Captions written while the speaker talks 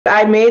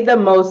I made the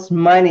most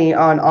money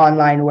on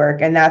online work,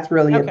 and that's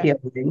really Okay.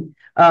 appealing.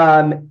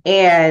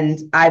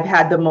 And I've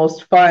had the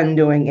most fun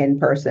doing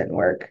in-person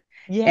work.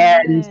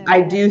 And Yeah.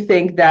 I do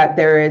think that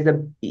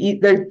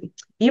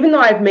even though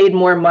I've made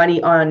more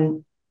money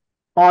on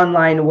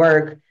online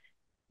work,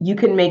 you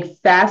can make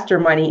faster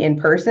money in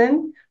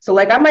person. So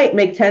like I might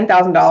make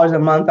 $10,000 a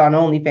month on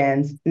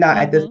OnlyFans, not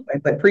at this Mm-hmm.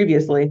 point, but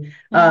previously.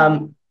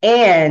 Mm-hmm.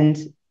 And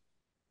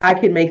I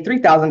could make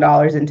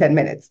 $3,000 in 10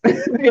 minutes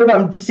if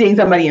I'm seeing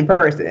somebody in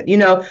person, you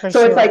know? For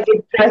So it's like, sure.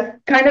 it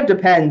just kind of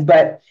depends.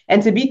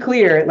 And to be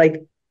clear,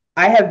 like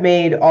I have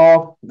made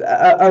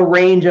a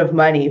range of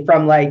money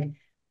from like,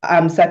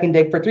 I'm sucking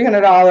dick for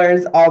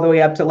 $300 all the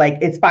way up to like,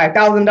 it's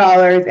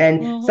 $5,000.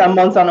 And Mm-hmm. some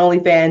months on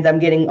OnlyFans, I'm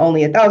getting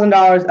only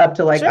 $1,000 up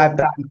to like, I've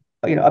Sure.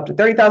 gotten, up to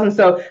 30,000.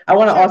 So I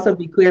want to Sure. also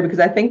be clear because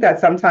I think that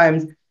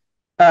sometimes,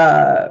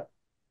 uh,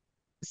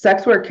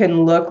 sex work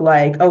can look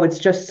like, oh, it's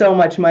just so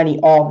much money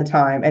all the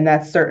time. And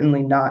that's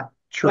certainly not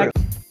true. Like,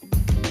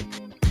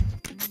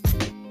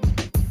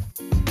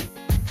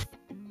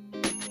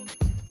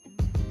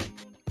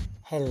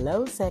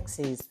 hello,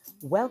 sexies.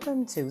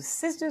 Welcome to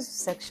Sisters of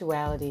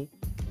Sexuality,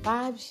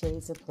 5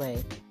 Shades of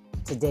Play.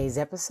 Today's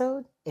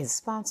episode is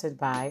sponsored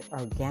by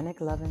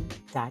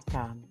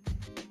organiclovin.com.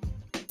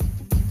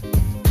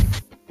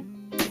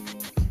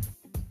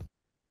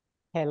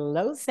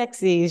 Hello,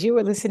 sexies. You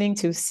are listening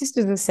to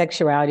Sisters of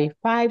Sexuality,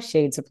 5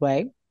 Shades of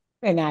Play.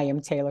 And I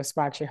am Taylor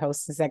Sparks, your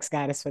host and sex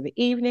goddess for the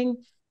evening.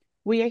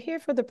 We are here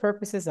for the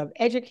purposes of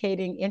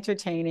educating,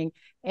 entertaining,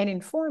 and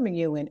informing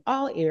you in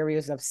all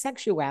areas of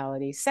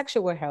sexuality,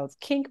 sexual health,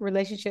 kink,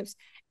 relationships,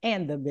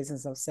 and the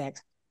business of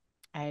sex.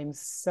 I am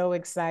so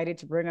excited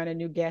to bring on a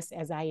new guest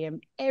as I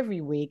am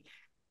every week.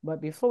 But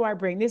before I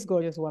bring this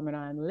gorgeous woman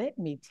on, let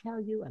me tell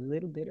you a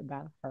little bit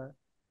about her.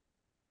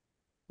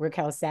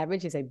 Raquel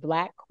Savage is a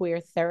Black queer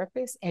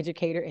therapist,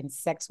 educator, and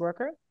sex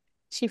worker.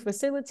 She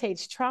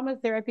facilitates trauma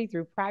therapy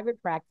through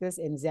private practice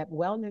in Zepp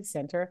Wellness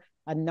Center,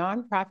 a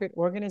nonprofit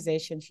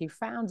organization she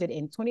founded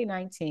in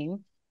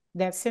 2019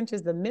 that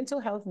centers the mental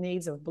health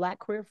needs of Black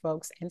queer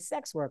folks and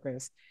sex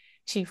workers.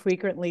 She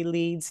frequently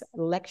leads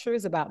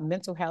lectures about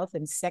mental health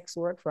and sex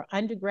work for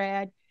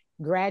undergrad,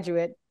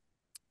 graduate,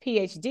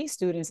 PhD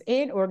students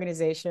in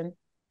organization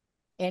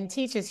and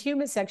teaches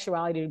human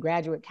sexuality to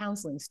graduate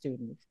counseling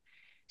students.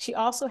 She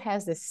also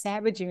has the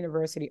Savage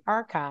University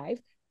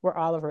archive where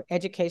all of her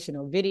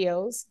educational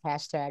videos,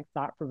 hashtag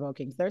thought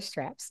provoking thirst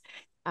traps,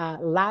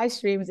 live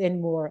streams,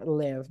 and more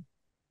live,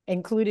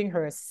 including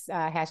her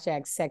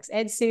hashtag sex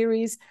ed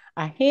series,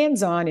 a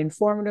hands on,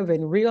 informative,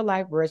 and real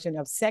life version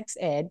of sex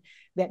ed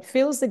that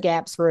fills the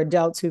gaps for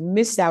adults who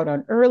missed out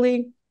on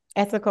early,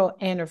 ethical,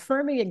 and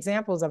affirming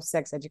examples of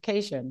sex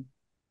education.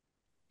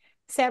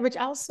 Savage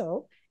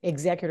also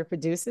executive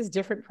produces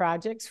different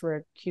projects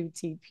for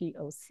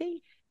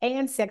QTPOC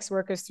and sex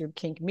workers through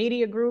Kink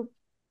Media Group,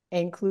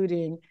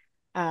 including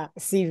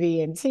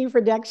CVNT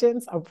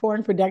Productions, a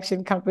porn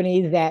production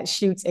company that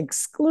shoots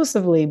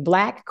exclusively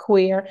Black,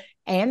 queer,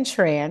 and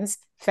trans,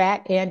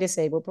 fat, and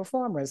disabled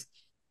performers.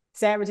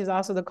 Savage is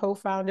also the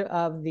co-founder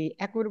of the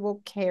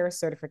Equitable Care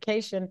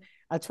Certification,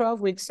 a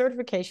 12-week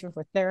certification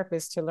for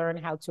therapists to learn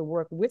how to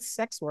work with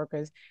sex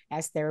workers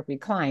as therapy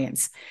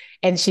clients.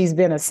 And she's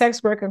been a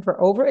sex worker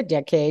for over a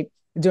decade,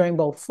 doing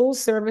both full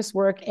service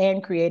work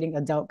and creating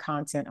adult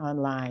content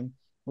online.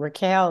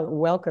 Raquel,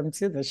 welcome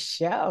to the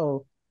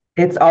show.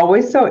 It's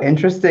always so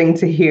interesting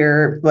to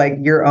hear like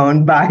your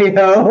own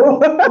bio.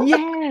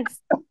 Yes,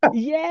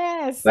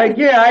 yes. Like,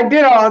 yeah, I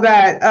did all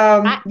that.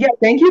 I Yeah,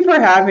 thank you for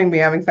having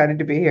me. I'm excited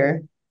to be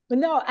here.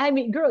 No, I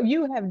mean, girl,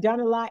 you have done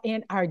a lot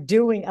and are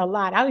doing a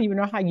lot. I don't even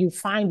know how you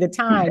find the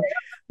time.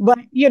 But,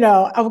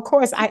 of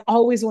course, I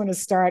always want to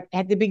start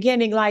at the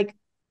beginning. Like,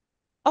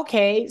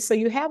 okay, so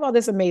you have all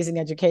this amazing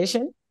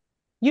education.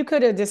 You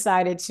could have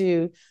decided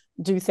to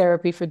do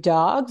therapy for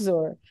dogs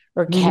or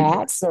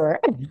cats, or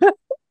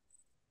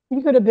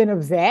you could have been a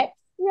vet,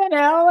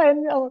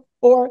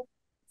 or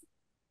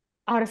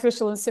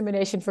artificial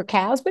insemination for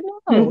cows. But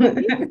no,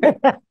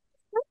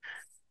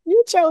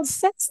 you chose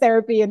sex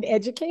therapy and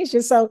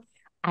education. So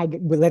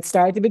let's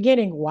start at the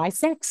beginning. Why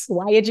sex?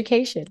 Why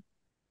education?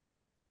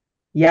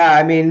 Yeah,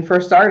 I mean, for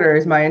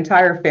starters, my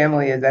entire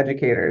family is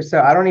educators. So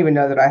I don't even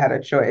know that I had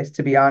a choice,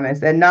 to be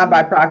honest. And not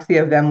by Mm, proxy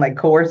of them like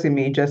coercing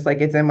me, just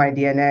like it's in my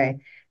DNA.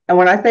 And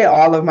when I say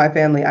all of my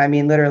family, I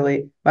mean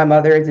literally, my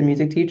mother is a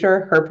music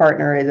teacher, her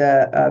partner is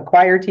a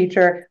choir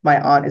teacher, my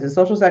aunt is a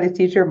social studies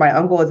teacher, my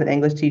uncle is an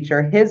English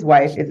teacher, his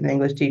wife is an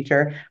English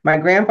teacher, my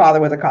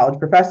grandfather was a college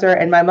professor,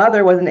 and my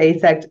mother was an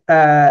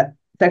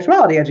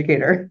sexuality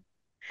educator.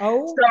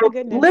 oh my So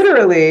goodness.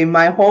 literally,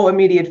 my whole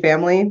immediate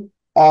family,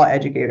 all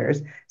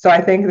educators. So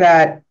I think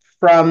that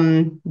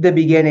from the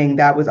beginning,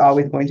 that was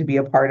always going to be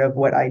a part of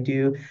what I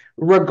do,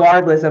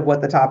 regardless of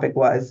what the topic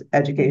was, Mm-hmm.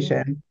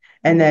 education.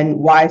 And Mm-hmm. then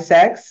why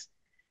sex?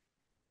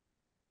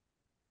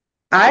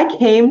 I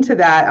came to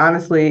that,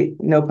 honestly,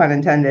 no pun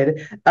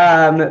intended,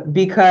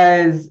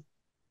 because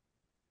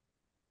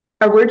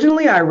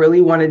originally I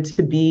really wanted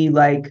to be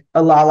like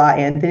a La La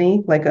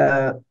Anthony,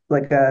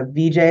 a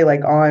VJ,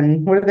 like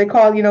on, what are they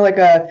called? Like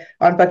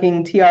on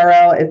fucking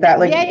TRL. Is that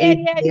like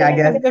AV, I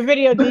guess? The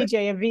video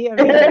DJ, a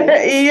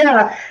VJ.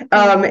 Yeah.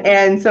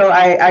 And so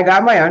I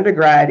got my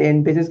undergrad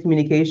in business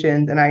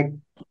communications and I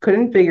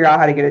couldn't figure out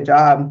how to get a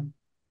job.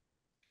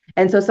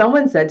 And so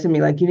someone said to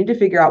me, like, you need to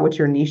figure out what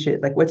your niche is.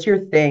 Like, what's your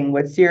thing?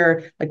 What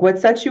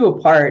sets you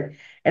apart?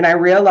 And I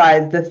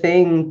realized the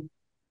thing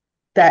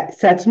that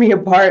sets me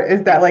apart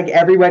is that, like,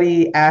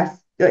 everybody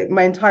asks, like,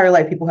 my entire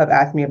life, people have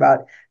asked me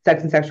about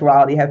sex and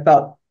sexuality, have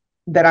felt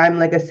that I'm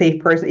like a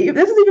safe person.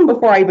 This is even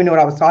before I even knew what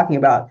I was talking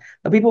about.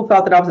 But people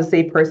felt that I was a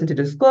safe person to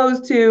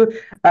disclose to,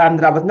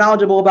 that I was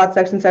knowledgeable about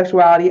sex and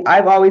sexuality.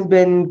 I've always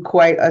been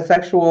quite a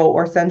sexual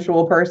or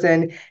sensual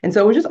person. And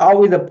so it was just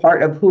always a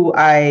part of who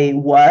I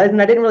was.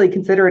 And I didn't really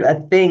consider it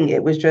a thing.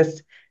 It was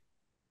just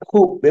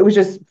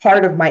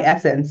part of my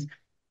essence.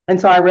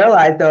 And so I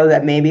realized though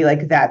that maybe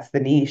like that's the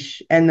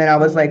niche. And then I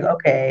was like,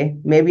 okay,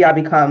 maybe I'll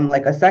become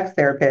like a sex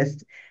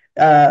therapist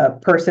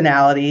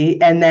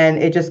personality. And then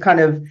it just kind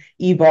of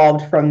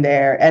evolved from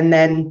there. And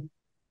then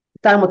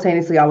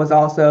simultaneously, I was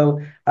also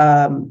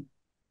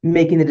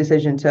making the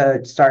decision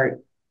to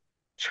start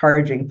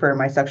charging for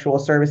my sexual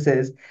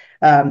services.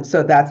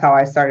 So that's how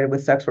I started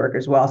with sex work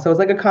as well. So it's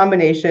like a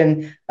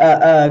combination,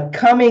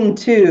 coming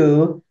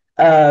to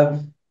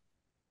of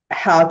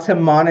how to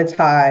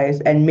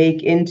monetize and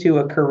make into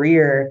a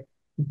career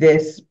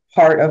this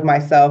part of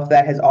myself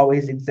that has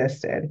always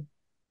existed.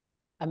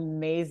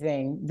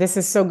 Amazing. This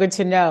is so good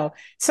to know.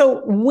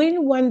 So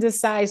when one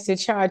decides to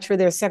charge for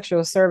their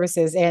sexual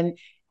services, and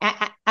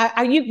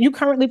are you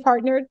currently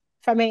partnered,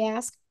 if I may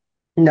ask?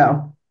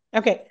 No.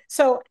 Okay.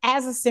 So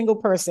as a single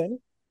person,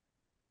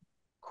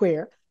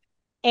 queer,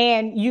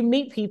 and you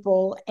meet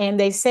people and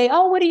they say,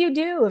 oh, what do you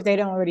do? If they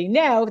don't already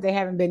know, if they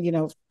haven't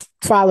been,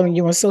 following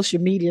you on social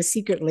media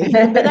secretly,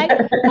 you'll be like,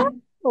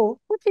 oh,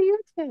 what do you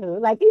do?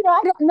 Like,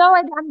 I don't know.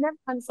 I'm never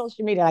on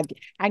social media. Like,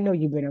 I know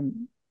you've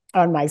been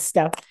on my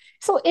stuff.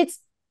 So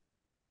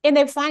and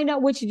they find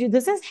out what you do.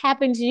 Does this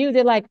happen to you?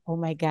 They're like, oh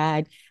my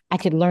God, I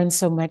could learn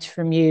so much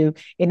from you.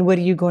 And what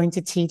are you going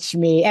to teach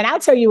me? And I'll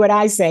tell you what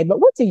I say, but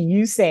what do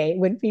you say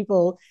when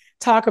people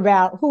talk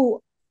about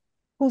who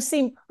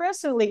seem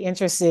personally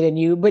interested in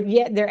you, but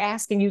yet they're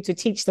asking you to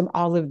teach them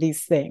all of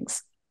these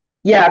things?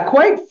 Yeah,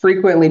 quite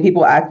frequently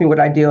people ask me what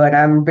I do, and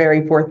I'm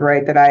very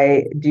forthright that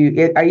I do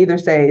it. I either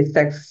say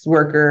sex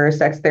worker,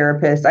 sex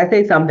therapist. I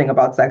say something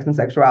about sex and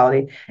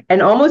sexuality.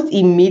 And almost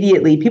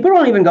immediately, people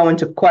don't even go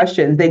into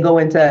questions. They go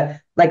into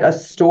like a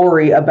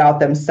story about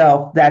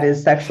themselves that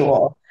is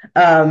sexual.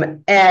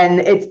 And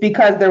it's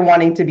because they're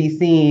wanting to be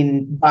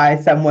seen by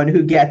someone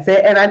who gets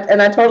it. And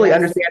I totally Yes.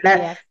 understand that.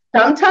 Yes.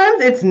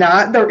 Sometimes it's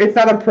not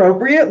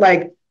appropriate.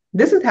 Like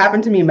this has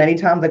happened to me many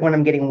times, like when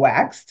I'm getting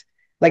waxed,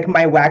 like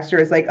my waxer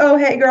is like, oh,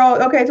 hey girl,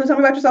 okay, so tell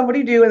me about yourself. What do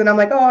you do? And then I'm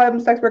like, oh, I'm a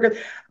sex worker.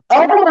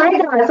 Oh my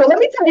God. So let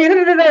me tell you, da,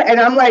 da, da, da. And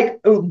I'm like,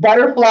 ooh,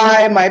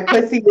 butterfly, my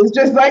pussy is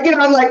just like,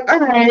 I'm like, all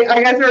right,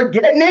 I guess we're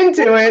getting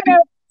into it.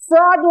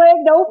 Frog leg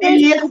open.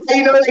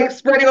 Yeah, like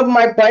spreading over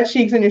my butt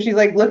cheeks, and she's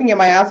like looking at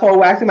my asshole,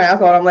 waxing my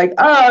asshole. And I'm like,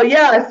 oh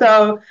yeah.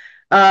 So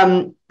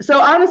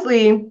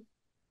honestly,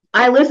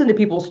 I listen to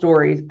people's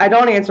stories. I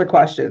don't answer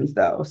questions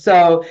though.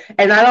 So,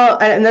 and I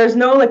don't, and there's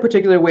no like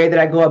particular way that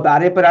I go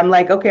about it, but I'm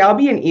like, okay, I'll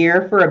be an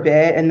ear for a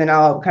bit and then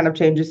I'll kind of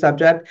change the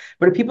subject.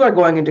 But if people are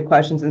going into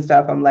questions and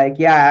stuff, I'm like,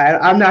 yeah,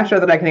 I'm not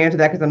sure that I can answer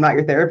that because I'm not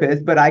your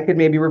therapist, but I could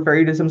maybe refer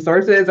you to some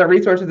sources or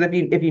resources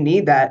if you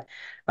need that,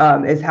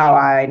 is how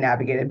I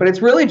navigate it. But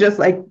it's really just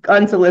like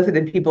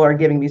unsolicited people are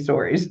giving me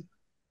stories.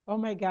 Oh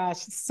my gosh,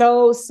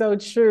 so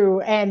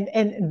true.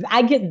 And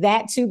I get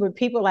that too, but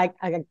people like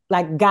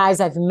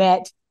guys I've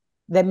met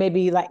that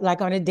maybe like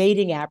on a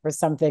dating app or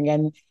something,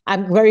 and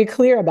I'm very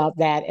clear about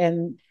that.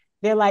 And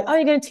they're like, "Oh,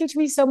 you're going to teach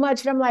me so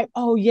much," and I'm like,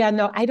 "Oh yeah,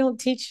 no, I don't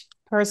teach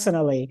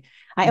personally.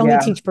 I only Yeah.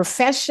 teach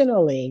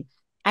professionally.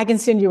 I can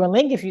send you a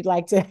link if you'd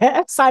like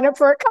to sign up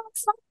for a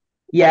consult."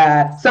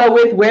 Yeah. So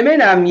with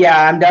women,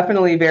 yeah, I'm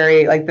definitely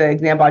very like the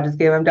example I just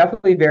gave. I'm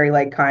definitely very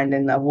like kind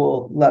and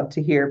will love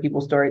to hear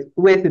people's stories.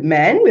 With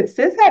men, with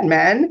cishet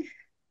men,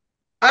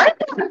 I'm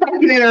not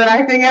fucking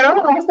interacting at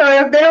all.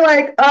 So if they're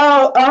like,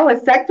 oh, a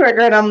sex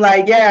worker, and I'm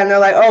like, yeah, and they're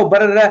like, oh,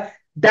 but it's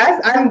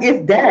dead.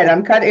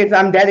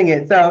 I'm deading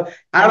it. So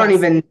I don't Yes,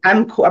 even.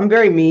 I'm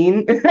very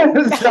mean.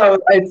 So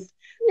you're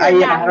I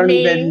not don't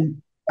mean.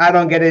 even. I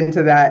don't get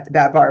into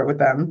that part with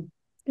them.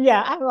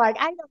 Yeah, I'm like,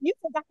 I know you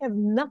think I have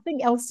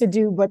nothing else to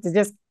do but to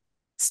just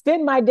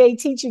spend my day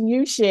teaching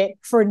you shit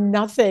for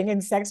nothing.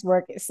 And sex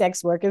work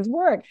is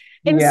work.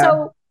 And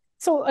Yeah.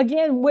 so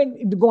again,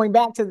 when going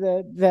back to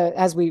the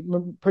as we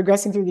were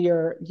progressing through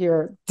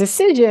your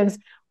decisions,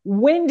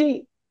 when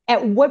do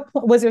at what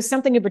point was there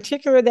something in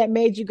particular that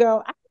made you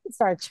go, I can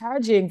start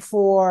charging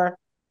for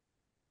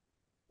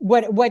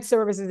what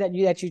services that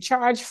you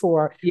charge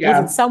for? Was it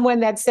Yeah. someone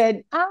that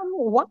said, why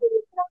are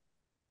you not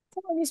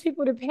telling these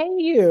people to pay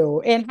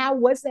you? And how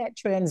was that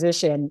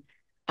transition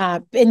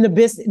in the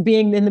business,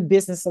 being in the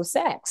business of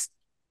sex?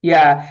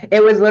 Yeah,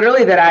 it was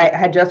literally that I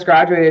had just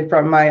graduated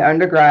from my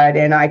undergrad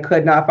and I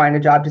could not find a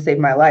job to save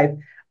my life.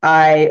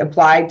 I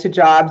applied to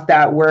jobs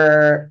that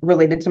were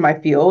related to my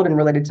field and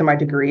related to my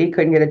degree,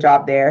 couldn't get a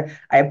job there.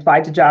 I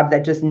applied to jobs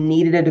that just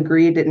needed a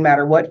degree, didn't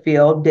matter what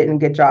field, didn't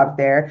get jobs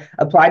there.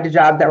 Applied to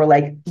jobs that were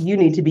like, you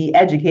need to be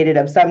educated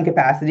of some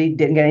capacity,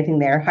 didn't get anything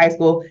there. High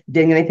school,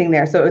 didn't get anything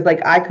there. So it was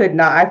like, I could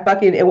not,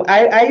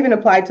 I even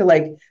applied to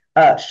like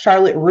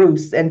Charlotte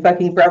Roos and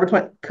fucking Forever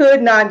 20,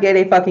 could not get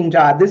a fucking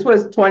job. This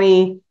was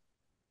 20,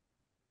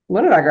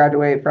 when did I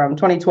graduate from?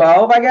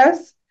 2012, I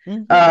guess.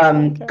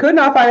 Okay. Could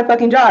not find a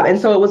fucking job. And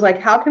so it was like,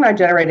 how can I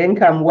generate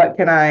income? What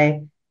can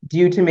I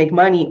do to make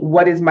money?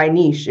 What is my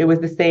niche? It was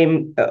the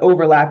same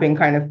overlapping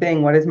kind of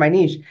thing. What is my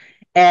niche?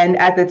 And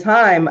at the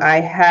time, I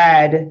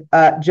had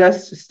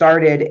just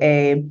started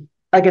an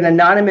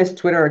anonymous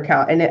Twitter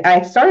account. And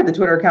I started the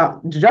Twitter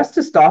account just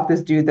to stalk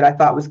this dude that I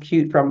thought was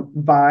cute from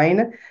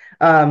Vine.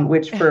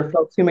 Which for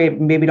folks who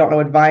maybe don't know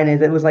what Vine is,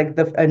 it was like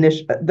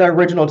the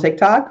original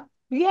TikTok.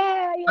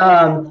 Yeah,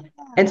 Um,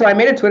 and so I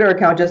made a Twitter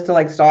account just to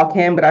like stalk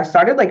him, but I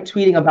started like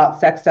tweeting about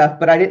sex stuff,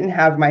 but I didn't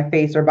have my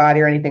face or body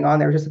or anything on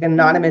there. It was just like an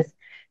anonymous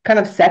kind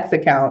of sex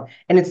account.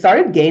 And it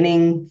started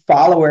gaining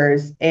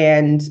followers.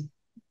 And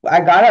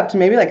I got up to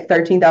maybe like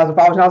 13,000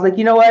 followers. And I was like,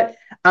 you know what?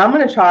 I'm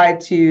gonna try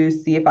to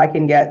see if I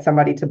can get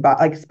somebody to buy,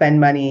 like spend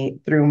money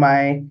through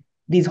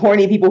these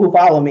horny people who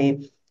follow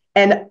me.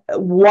 And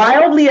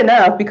wildly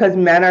enough, because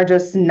men are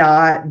just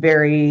not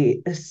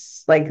very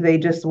like they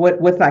just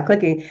what's not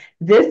clicking.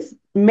 This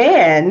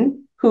man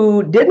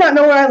who did not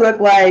know what I looked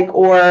like,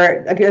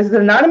 or like, it's an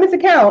anonymous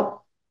account,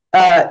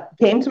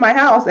 came to my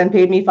house and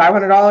paid me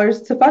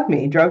 $500 to fuck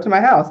me. Drove to my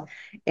house,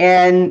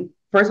 and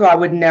first of all, I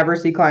would never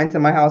see clients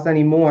in my house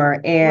anymore.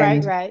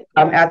 And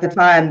at the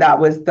time, that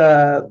was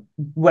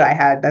what I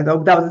had. That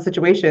was the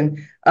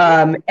situation.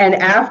 And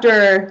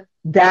after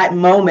that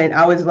moment,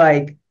 I was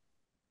like,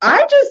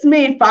 I just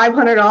made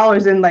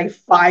 $500 in like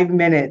 5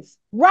 minutes.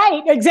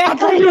 Right,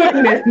 exactly. I'm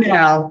doing this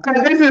now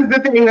because this is the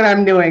thing that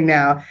I'm doing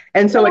now.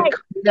 And so right. it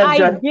kind of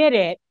just, I get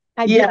it.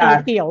 I get yeah,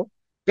 the appeal.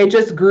 it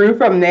just grew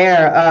from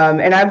there.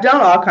 And I've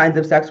done all kinds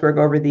of sex work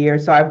over the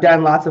years. So I've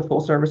done lots of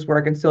full service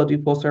work and still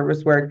do full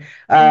service work,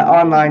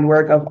 online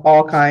work of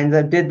all kinds.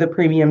 I did the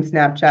premium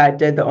Snapchat,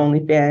 did the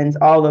OnlyFans,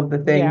 all of the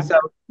things. So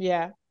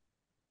yeah.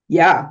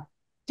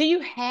 Do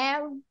you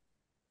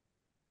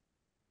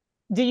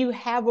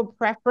have a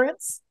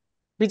preference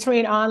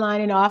between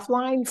online and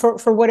offline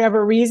for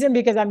whatever reason?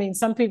 Because I mean,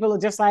 some people are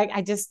just like,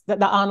 the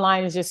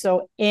online is just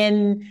so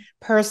in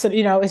person,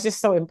 it's just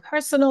so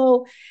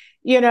impersonal,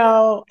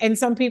 and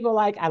some people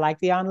like, I like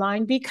the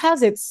online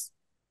because it's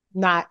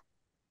not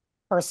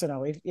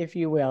personal, if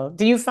you will.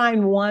 Do you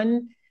find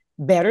one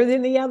better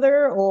than the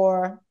other,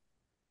 or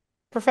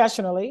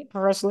personally,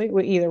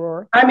 with either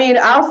or? I mean,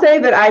 I'll say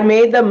that I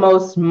made the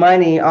most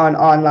money on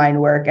online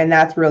work, and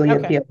that's really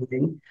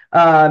appealing.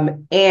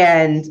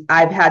 And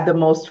I've had the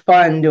most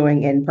fun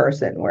doing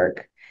in-person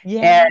work.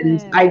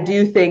 And I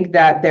do think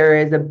that there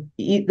is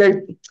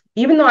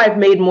even though I've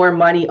made more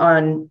money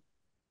on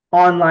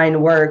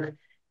online work,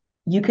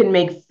 you can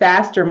make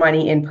faster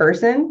money in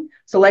person.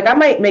 So like I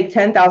might make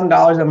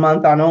 $10,000 a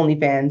month on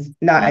OnlyFans,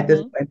 not at this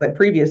point, but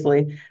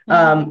previously.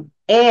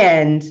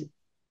 And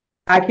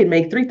I could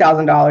make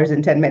 $3,000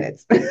 in 10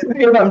 minutes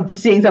if I'm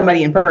seeing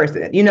somebody in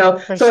person,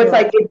 So it's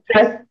like, it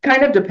just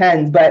kind of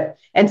depends.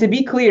 And to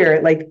be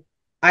clear, like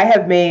I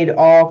have made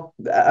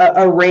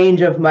a range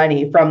of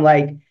money from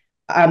like,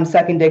 I'm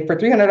sucking dick for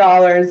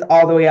 $300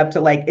 all the way up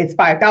to like, it's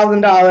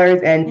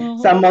 $5,000.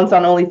 And some months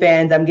on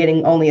OnlyFans, I'm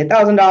getting only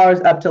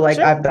 $1,000 up to like,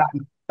 I've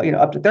gotten,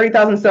 up to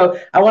 30,000. So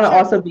I want to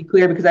also be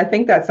clear because I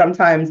think that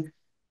sometimes,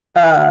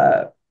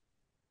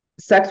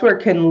 sex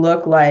work can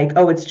look like,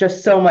 oh, it's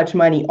just so much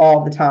money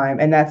all the time.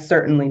 And that's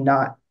certainly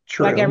not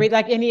true.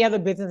 Like any other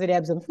business, it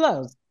ebbs and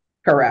flows.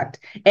 Correct.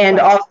 And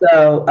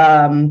also,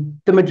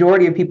 the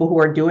majority of people who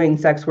are doing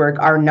sex work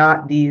are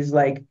not these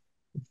like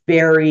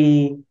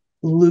very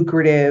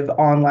lucrative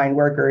online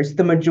workers.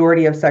 The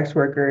majority of sex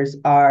workers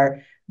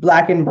are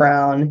Black and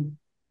brown,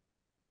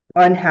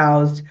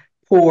 unhoused,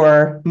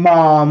 poor,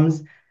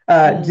 moms,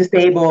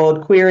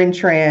 disabled, queer and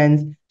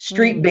trans,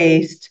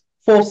 street-based,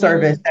 full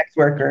service sex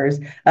workers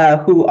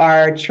who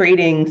are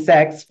trading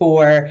sex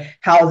for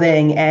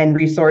housing and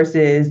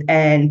resources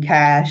and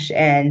cash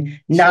and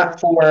not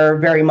for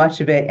very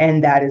much of it.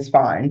 And that is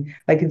fine.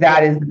 Like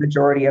that is the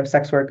majority of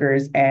sex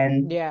workers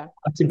and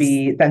to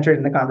be centered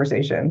in the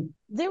conversation.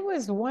 There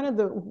was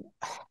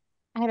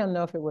I don't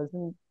know if it was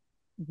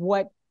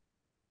what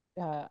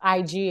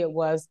IG it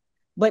was,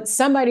 but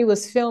somebody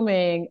was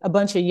filming a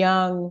bunch of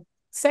young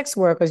sex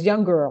workers,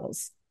 young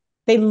girls.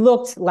 They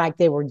looked like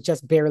they were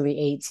just barely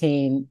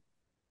 18.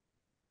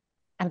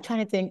 I'm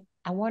trying to think.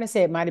 I want to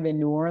say it might have been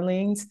New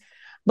Orleans,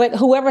 but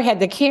whoever had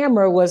the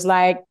camera was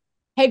like,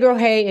 hey, girl,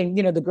 hey. And,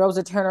 the girls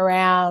would turn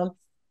around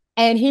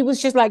and he was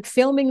just like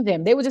filming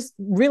them. They were just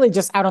really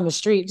just out on the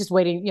street, just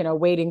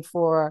waiting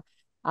for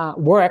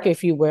work,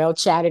 if you will,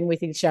 chatting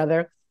with each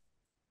other.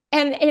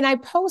 And I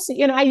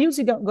posted, I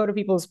usually don't go to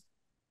people's,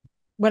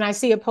 when I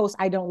see a post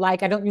I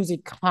don't usually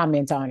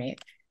comment on it.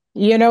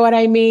 You know what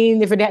I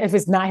mean? If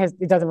it's not,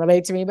 it doesn't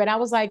relate to me. But I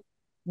was like,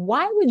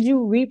 why would you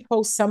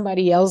repost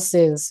somebody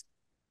else's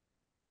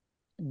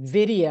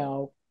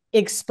video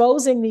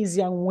exposing these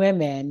young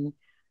women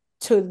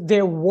to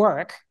their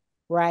work,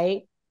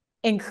 right?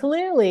 And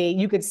clearly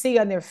you could see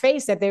on their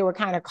face that they were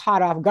kind of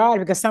caught off guard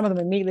because some of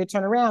them immediately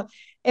turn around.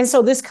 And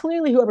so this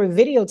clearly, whoever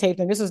videotaped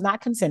them, this was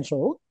not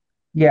consensual.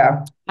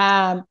 Yeah.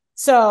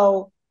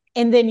 So,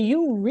 and then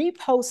you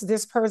repost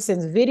this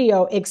person's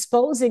video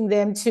exposing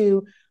them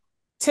to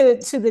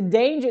the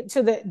danger,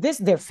 to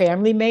their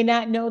family may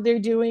not know they're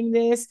doing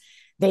this.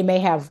 They may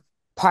have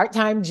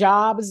part-time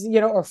jobs,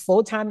 or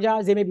full-time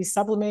jobs. They may be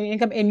supplementing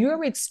income, and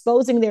you're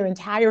exposing their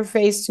entire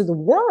face to the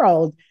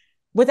world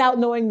without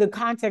knowing the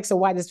context of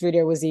why this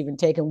video was even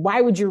taken. Why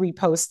would you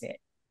repost it?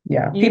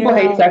 Yeah. People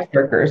hate sex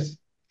workers.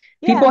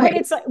 Yeah, but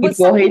it's like, but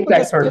People some hate people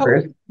sex just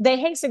workers. they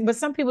hate sex, but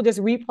some people just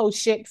repost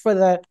shit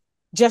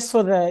just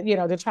for the,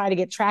 to try to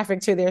get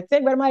traffic to their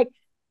thing. But I'm like,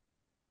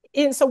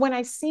 and so when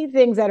I see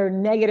things that are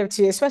negative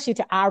to, especially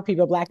to our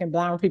people, Black and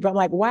brown people, I'm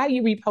like, why are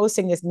you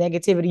reposting this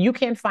negativity? You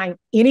can't find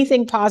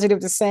anything positive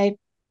to say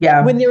when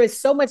Yeah. there is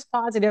so much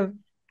positive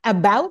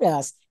about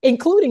us,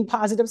 including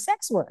positive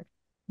sex work.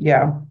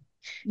 Yeah.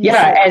 You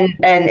Yeah, see,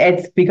 and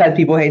it's because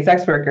people hate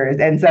sex workers.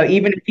 And so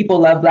even if people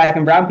love Black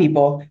and brown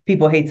people,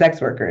 people hate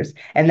sex workers.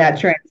 And that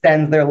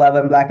transcends their love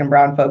of Black and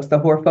brown folks. The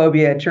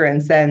whorephobia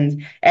transcends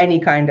any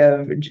kind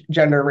of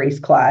gender, race,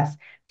 class.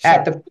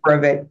 At sure. the core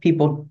of it,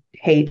 people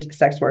hate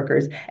sex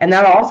workers. And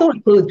that also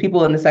includes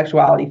people in the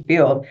sexuality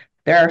field.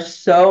 There are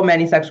so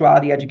many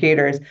sexuality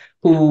educators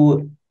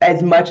who,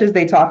 as much as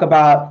they talk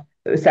about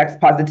sex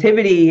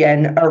positivity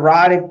and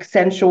erotic,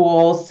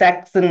 sensual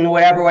sex and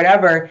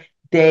whatever,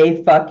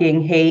 they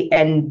fucking hate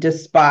and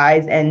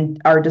despise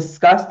and are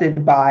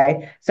disgusted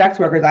by sex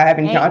workers. I have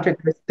Hey, encountered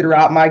this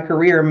throughout my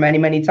career many,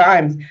 many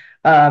times.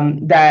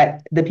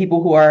 That the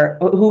people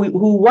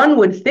who one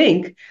would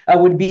think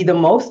would be the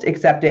most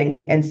accepting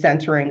and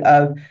centering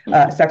of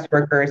sex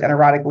workers and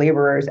erotic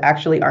laborers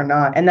actually are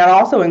not, and that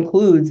also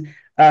includes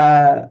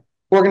uh,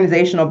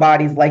 organizational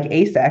bodies like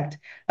ASECT,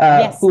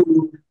 yes,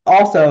 who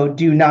also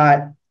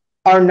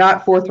are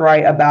not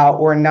forthright about,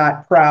 or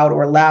not proud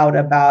or loud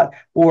about,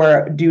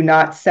 or do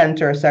not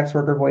center sex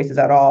worker voices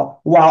at all,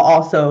 while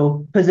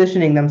also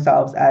positioning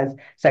themselves as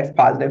sex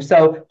positive.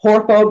 So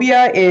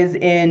whorephobia is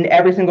in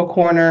every single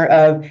corner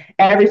of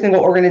every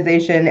single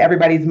organization,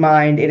 everybody's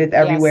mind. It is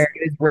yes, everywhere. It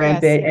is yes.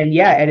 rampant. And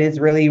yeah, it is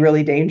really,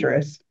 really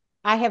dangerous.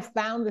 I have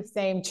found the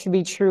same to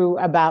be true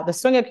about the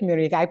swinger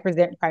community. I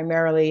present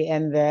primarily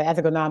in the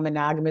ethical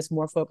non-monogamous,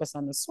 more focused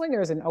on the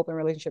swingers and open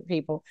relationship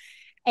people.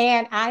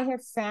 And I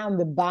have found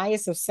the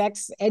bias of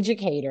sex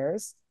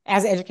educators,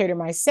 as an educator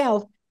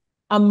myself,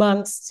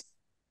 amongst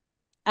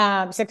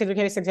sex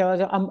educators,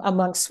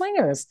 amongst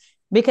swingers.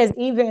 Because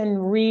even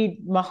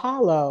Reed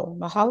Mahalo,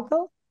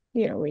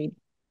 Reed,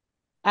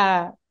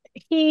 uh,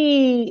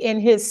 he,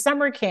 in his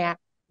summer camp,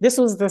 this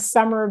was the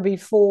summer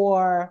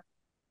before,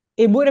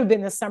 it would have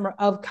been the summer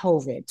of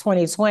COVID,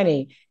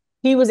 2020.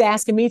 He was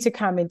asking me to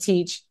come and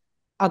teach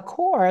a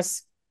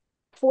course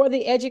for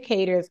the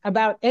educators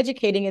about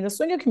educating in the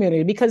swinger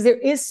community because there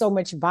is so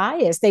much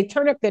bias. They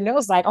turn up their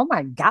nose like, oh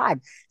my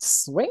God,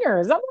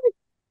 swingers. I'm like,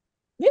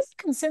 these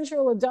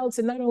consensual adults,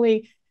 and not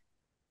only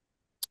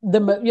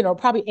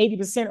probably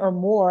 80% or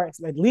more,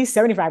 at least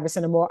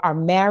 75% or more are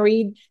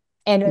married.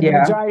 And the Yeah.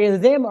 majority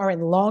of them are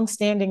in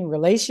long-standing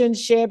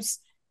relationships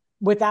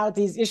without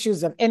these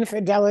issues of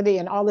infidelity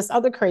and all this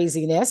other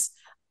craziness.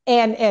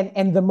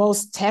 And the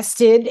most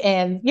tested,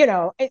 and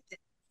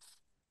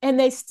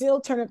they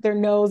still turn up their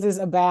noses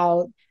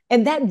about,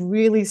 and that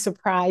really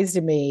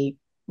surprised me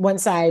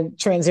once I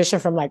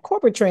transitioned from like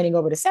corporate training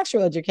over to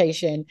sexual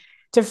education,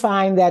 to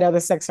find that other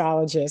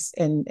sexologists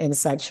and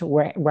such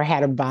were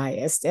had a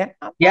bias. And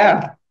I'm like,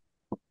 Yeah.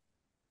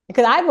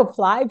 because I've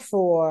applied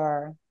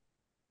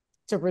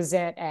to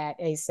present at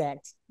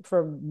ASECT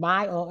for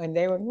my own, and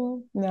they were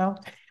no,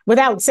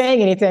 without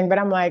saying anything, but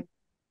I'm like,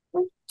 I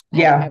don't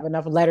Yeah. have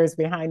enough letters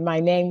behind my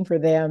name for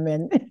them,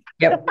 and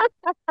Yep.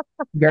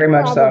 Very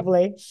much so.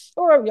 probably,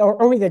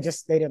 or either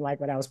just they didn't like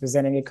what I was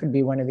presenting. It could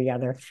be one or the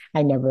other.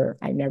 I never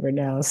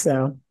know.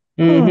 So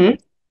Mm-hmm.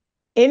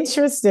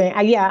 interesting.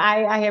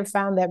 I have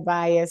found that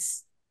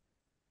bias.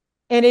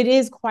 And it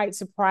is quite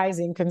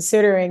surprising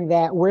considering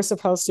that we're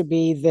supposed to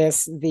be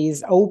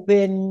these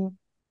open,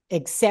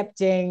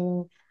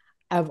 accepting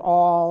of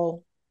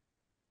all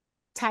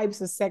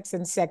types of sex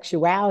and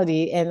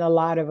sexuality. And a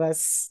lot of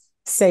us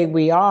say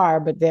we are,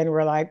 but then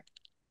we're like,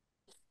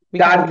 we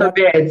kind God of yuck.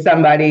 forbid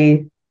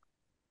somebody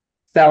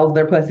sells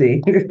their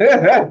pussy.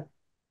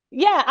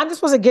 Yeah, I'm just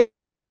supposed to give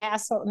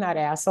asshole, not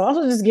asshole. I'm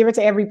supposed to just give it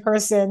to every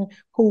person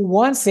who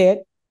wants it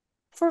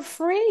for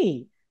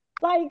free.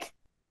 Like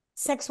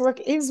sex work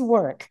is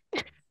work.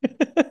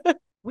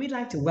 We'd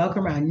like to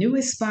welcome our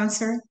newest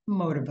sponsor,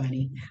 Motor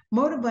Bunny.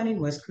 Motor Bunny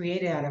was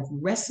created out of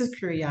restless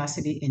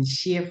curiosity and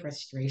sheer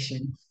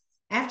frustration.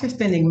 After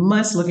spending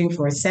months looking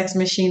for a sex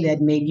machine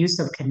that made use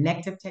of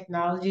connective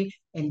technology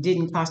and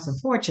didn't cost a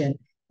fortune,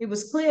 it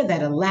was clear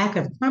that a lack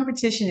of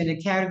competition in the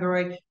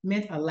category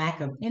meant a lack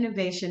of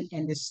innovation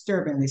and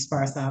disturbingly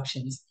sparse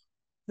options.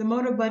 The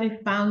Motor Bunny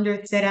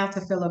founder set out to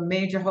fill a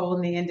major hole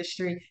in the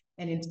industry,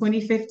 and in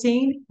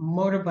 2015,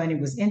 Motor Bunny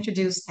was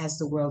introduced as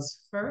the world's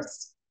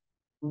first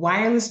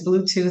wireless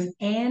Bluetooth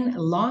and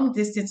long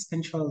distance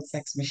controlled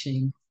sex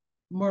machine.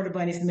 Motor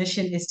Bunny's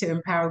mission is to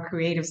empower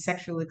creative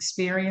sexual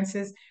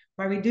experiences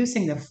by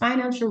reducing the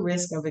financial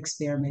risk of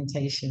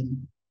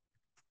experimentation.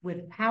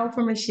 With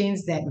powerful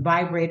machines that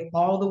vibrate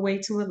all the way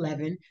to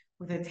 11,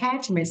 with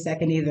attachments that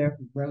can either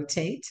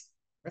rotate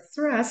or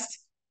thrust,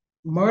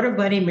 Motor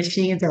Bunny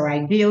machines are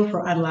ideal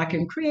for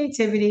unlocking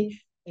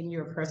creativity and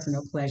your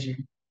personal pleasure.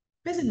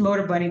 Visit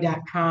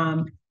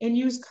motorbunny.com and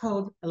use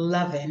code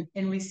 11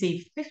 and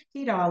receive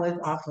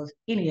 $50 off of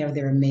any of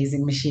their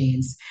amazing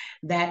machines.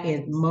 That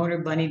is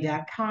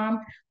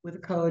motorbunny.com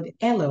with code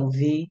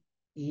LOVEN.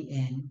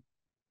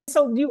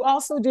 So you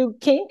also do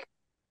kink?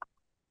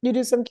 You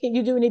do some kink?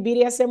 You do any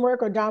BDSM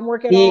work or dom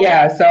work at all?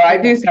 Yeah, so I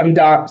do some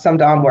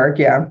dom work,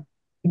 yeah,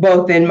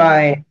 both in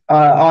my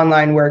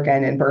online work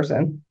and in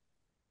person.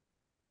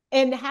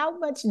 And how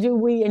much do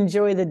we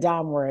enjoy the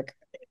dom work?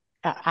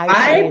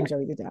 I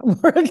enjoy the dom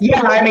work.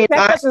 Yeah, I mean,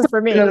 that question's for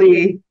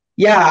me.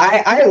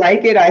 Yeah, I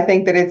like it. I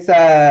think that it's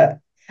I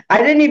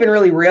didn't even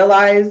really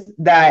realize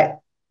that,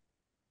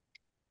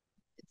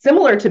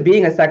 similar to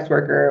being a sex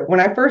worker, when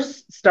I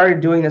first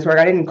started doing this work,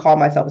 I didn't call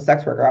myself a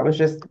sex worker. I was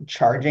just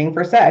charging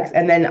for sex.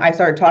 And then I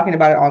started talking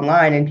about it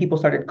online and people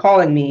started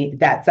calling me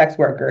that sex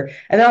worker.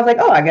 And then I was like,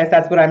 oh, I guess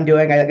that's what I'm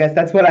doing. I guess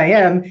that's what I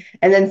am.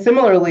 And then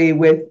similarly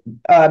with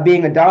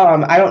being a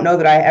dom, I don't know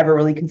that I ever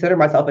really consider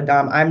myself a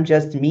dom. I'm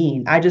just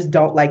mean. I just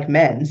don't like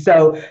men.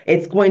 So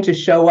it's going to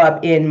show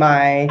up in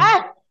my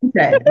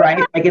content, right?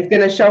 Like it's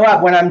going to show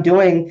up when I'm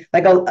doing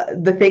like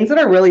the things that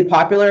are really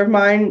popular of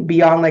mine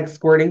beyond like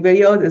squirting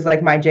videos is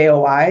like my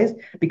JOIs,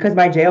 because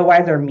my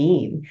JOIs are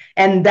mean.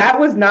 And that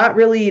was not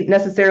really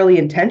necessarily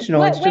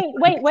intentional. Okay.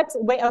 What's a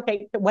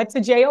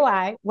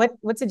JOI?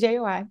 What's a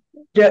JOI?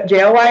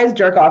 JOI is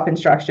jerk off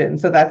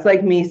instructions. So that's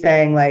like me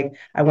saying like,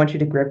 I want you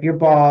to grip your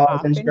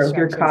balls and stroke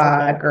your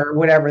cock or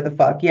whatever the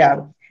fuck.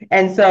 Yeah.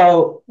 And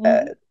so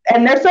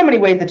and there's so many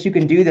ways that you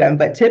can do them,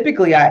 but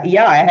typically I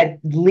had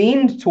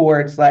leaned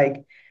towards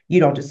like, you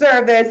don't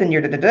deserve this and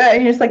you're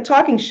and you're just like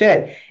talking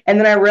shit. And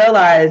then I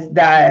realized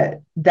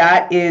that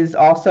that is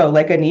also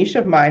like a niche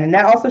of mine. And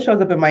that also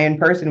shows up in my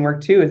in-person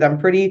work too, is I'm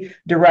pretty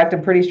direct,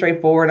 I'm pretty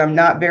straightforward. I'm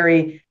not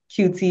very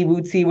cutesy,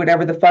 wootsy,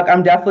 whatever the fuck.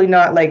 I'm definitely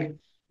not like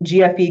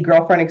GFE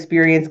girlfriend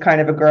experience kind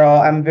of a girl.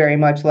 I'm very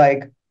much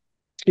like,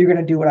 you're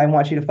going to do what I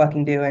want you to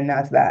fucking do. And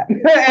that's that.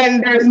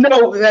 And there's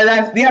no,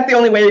 that's the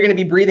only way you're going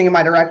to be breathing in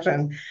my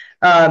direction.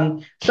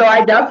 So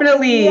I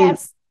definitely,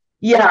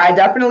 I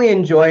definitely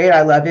enjoy it.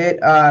 I love it.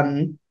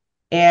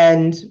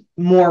 And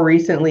more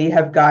recently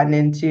have gotten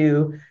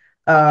into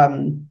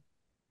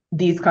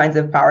these kinds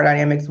of power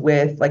dynamics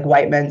with like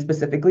white men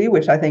specifically,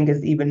 which I think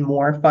is even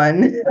more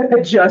fun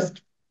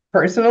just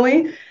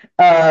personally.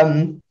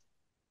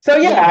 So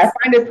yeah, I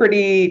find it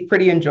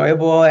pretty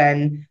enjoyable,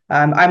 and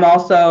I'm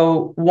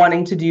also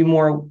wanting to do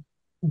more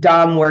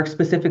dom work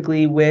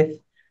specifically with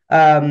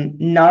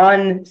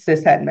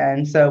non-cishet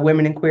men, so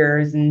women and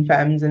queers and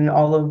femmes and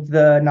all of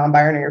the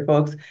non-binary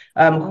folks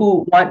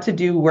who want to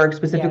do work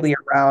specifically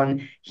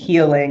around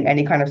healing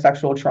any kind of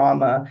sexual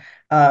trauma.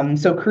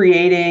 So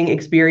creating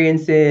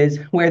experiences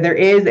where there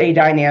is a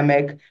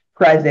dynamic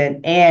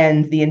present,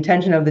 and the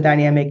intention of the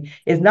dynamic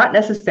is not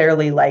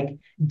necessarily like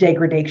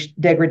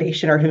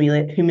degradation or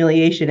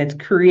humiliation. It's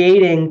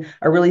creating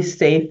a really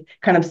safe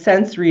kind of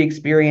sensory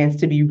experience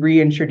to be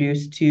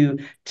reintroduced to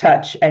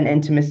touch and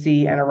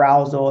intimacy and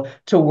arousal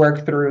to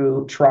work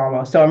through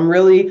trauma. So I'm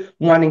really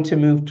wanting to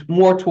move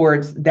more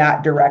towards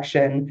that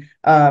direction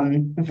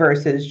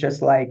versus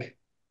just like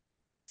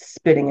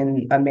spitting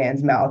in a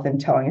man's mouth and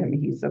telling him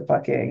he's a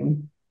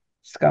fucking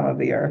scum of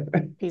the earth.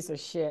 Piece of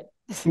shit.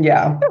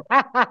 Yeah.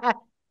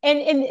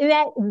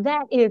 and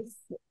that is,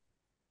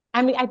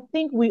 I mean, I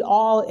think we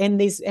all in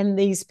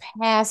these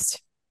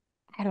past,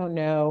 I don't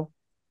know.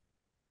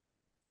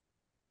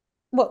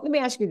 Well, let me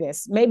ask you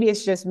this. Maybe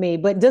it's just me,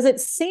 but does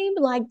it seem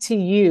like to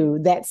you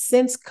that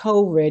since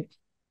COVID,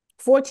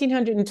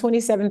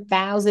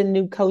 1,427,000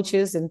 new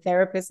coaches and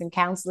therapists and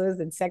counselors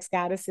and sex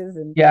goddesses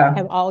and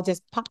have all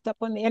just popped up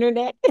on the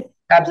internet?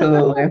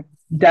 Absolutely.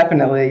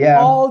 Definitely. Yeah.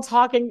 All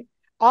talking,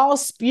 all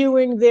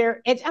spewing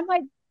their, I'm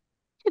like,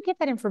 you get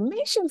that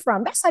information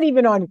from? That's not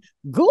even on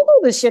Google,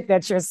 the shit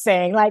that you're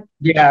saying. Like,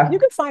 you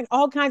can find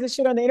all kinds of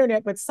shit on the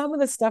internet, but some of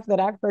the stuff that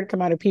I've heard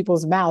come out of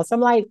people's mouths, I'm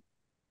like,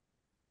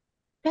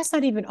 that's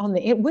not even on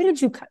the, where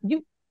did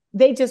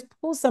they just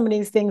pull some of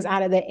these things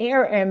out of the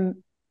air.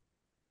 And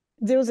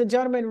there was a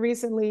gentleman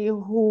recently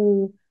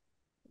who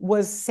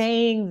was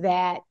saying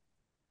that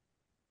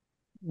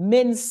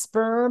men's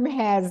sperm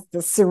has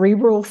the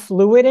cerebral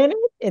fluid in it.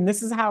 And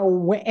this is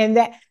how,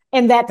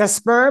 and that the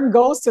sperm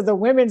goes to the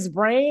women's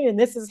brain, and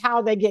this is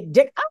how they get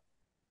dick up.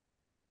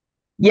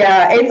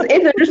 Yeah, it's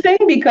interesting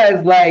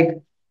because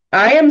like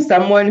I am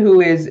someone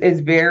who is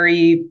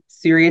very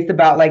serious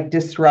about like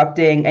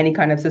disrupting any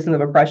kind of system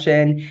of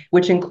oppression,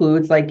 which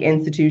includes like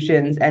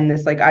institutions and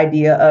this like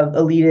idea of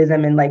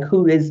elitism and like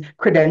who is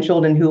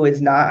credentialed and who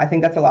is not. I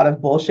think that's a lot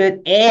of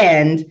bullshit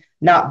and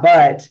not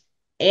but.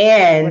 For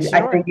And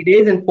I think sure. it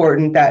is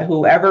important that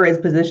whoever is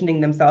positioning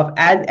themselves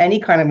as any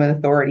kind of an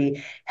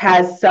authority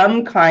has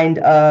some kind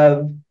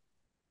of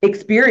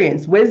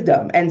experience,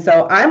 wisdom. And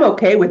so I'm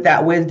okay with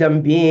that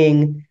wisdom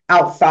being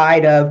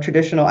outside of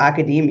traditional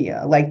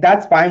academia. Like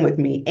that's fine with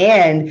me.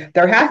 And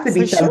there has to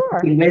be For some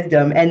sure.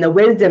 wisdom, and the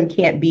wisdom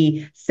can't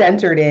be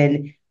centered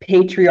in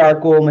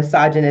patriarchal,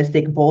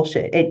 misogynistic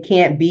bullshit. It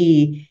can't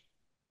be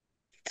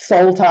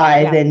soul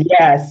ties Yeah. and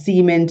yeah,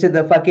 semen to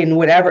the fucking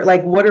whatever.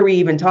 Like, what are we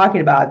even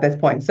talking about at this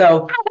point?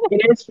 So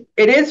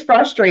it is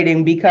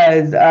frustrating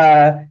because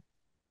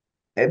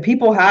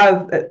people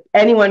have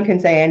anyone can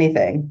say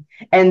anything,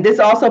 and this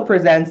also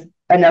presents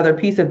another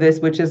piece of this,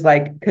 which is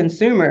like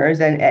consumers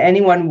and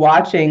anyone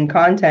watching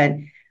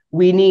content,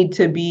 we need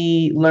to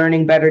be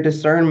learning better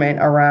discernment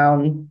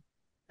around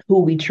who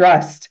we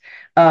trust,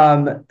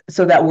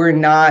 so that we're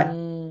not,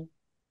 Mm,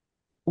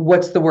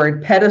 what's the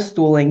word,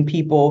 pedestaling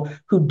people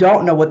who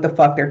don't know what the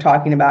fuck they're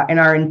talking about and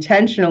are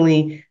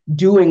intentionally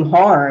doing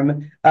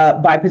harm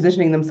by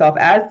positioning themselves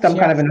as some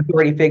kind of yes. an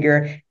authority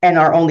figure and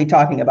are only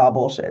talking about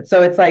bullshit.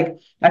 So it's like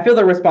I feel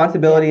the Yeah.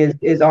 responsibility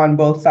is on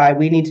both sides.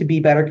 We need to be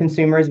better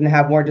consumers and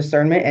have more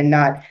discernment and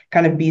not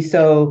kind of be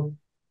so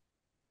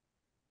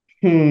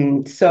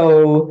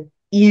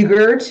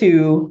eager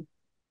to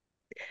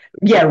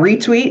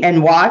retweet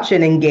and watch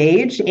and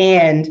engage.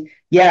 And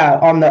yeah,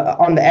 on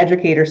the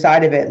educator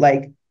side of it,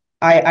 like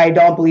I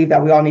don't believe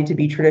that we all need to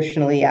be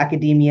traditionally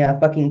academia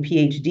fucking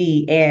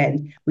PhD,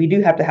 and we do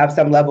have to have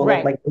some level of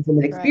Right. like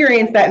intimate Right.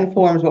 experience that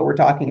informs what we're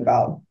talking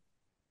about.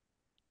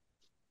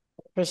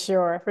 For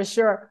sure. For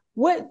sure.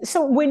 What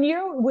so when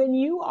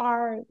you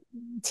are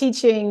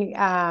teaching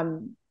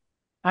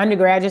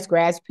undergraduates,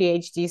 grads,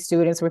 PhD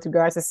students with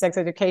regards to sex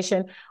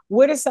education,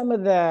 what are some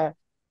of the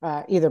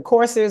either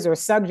courses or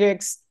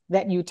subjects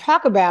that you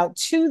talk about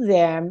to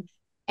them?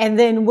 And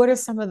then what are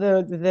some of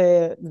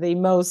the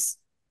most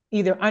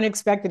either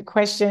unexpected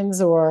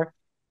questions or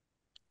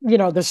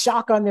the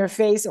shock on their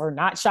face or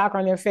not shock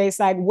on their face?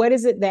 Like what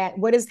is it that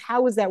what is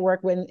how is that work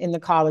when in the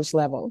college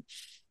level?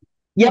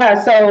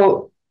 Yeah,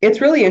 so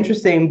it's really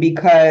interesting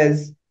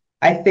because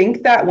I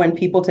think that when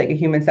people take a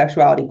human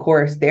sexuality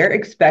course, they're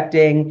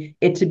expecting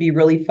it to be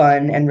really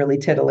fun and really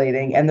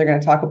titillating. And they're going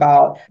to talk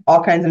about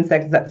all kinds of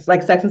sex,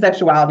 like sex and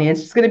sexuality. And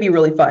it's just going to be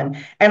really fun.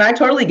 And I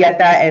totally get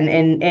that.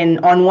 And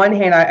on one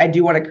hand, I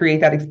do want to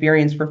create that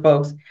experience for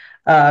folks,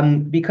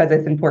 because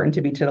it's important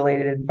to be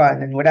titillated and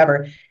fun and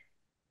whatever.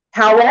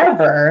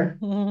 However,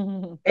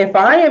 if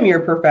I am your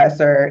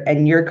professor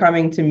and you're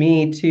coming to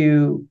me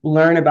to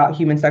learn about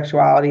human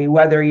sexuality,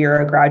 whether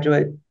you're a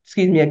graduate,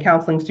 excuse me, a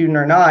counseling student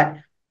or not,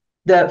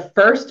 the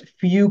first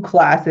few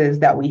classes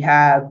that we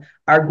have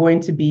are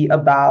going to be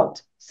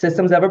about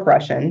systems of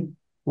oppression.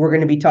 We're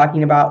going to be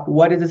talking about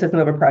what is a system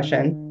of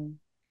oppression, Mm,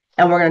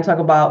 and we're going to talk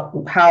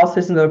about how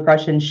systems of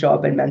oppression show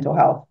up in mental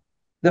health.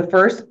 The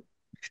first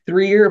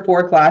 3 or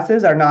 4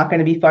 classes are not going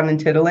to be fun and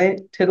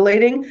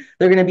titillating.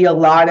 They're going to be a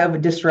lot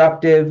of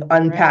disruptive,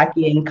 right.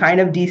 unpacking, kind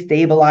of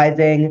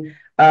destabilizing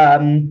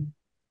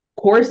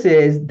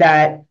courses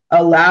that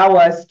allow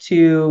us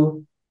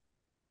to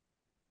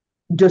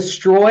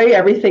destroy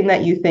everything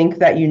that you think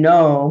that you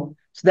know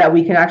so that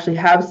we can actually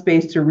have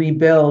space to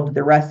rebuild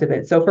the rest of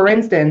it. So, for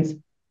instance,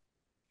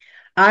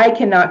 I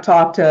cannot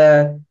talk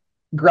to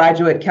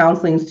graduate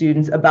counseling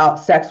students about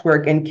sex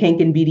work and kink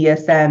and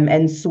BDSM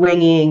and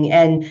swinging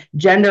and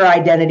gender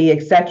identity,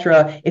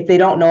 etc., if they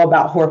don't know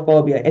about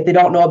whorephobia, if they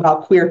don't know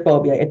about queer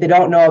phobia, if they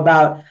don't know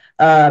about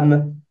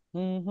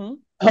Mm-hmm.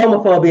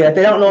 homophobia, if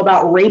they don't know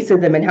about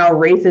racism and how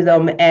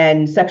racism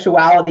and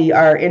sexuality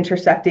are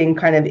intersecting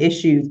kind of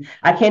issues.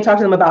 I can't talk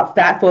to them about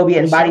fat phobia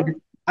For and body. sure.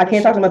 I For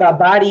can't talk to them sure. about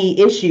body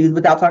issues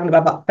without talking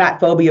about fat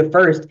phobia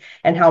first,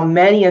 and how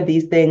many of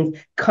these things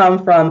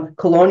come from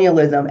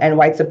colonialism and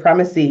white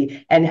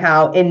supremacy, and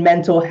how in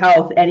mental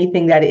health,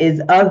 anything that is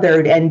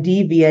othered and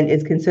deviant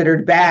is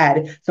considered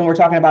bad. So we're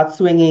talking about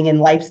swinging and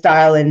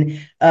lifestyle and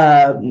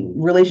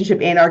relationship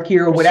anarchy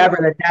or For whatever,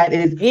 sure. that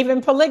is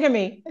Even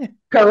polygamy.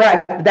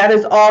 correct. That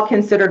is all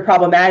considered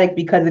problematic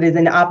because it is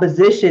in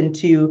opposition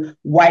to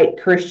white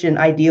Christian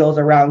ideals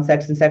around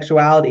sex and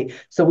sexuality.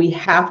 So we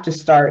have to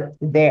start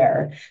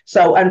there.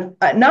 So,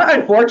 not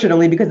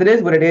unfortunately, because it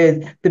is what it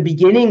is, the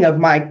beginning of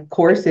my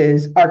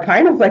courses are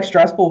kind of like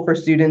stressful for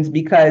students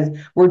because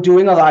we're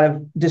doing a lot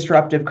of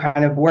disruptive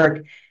kind of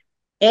work.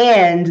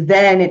 And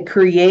then it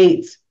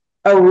creates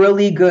a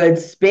really good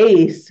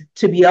space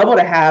to be able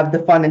to have the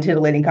fun and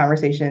titillating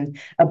conversations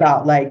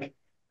about like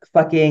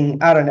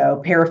fucking, I don't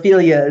know,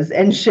 paraphilias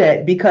and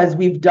shit, because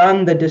we've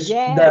done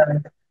Yes.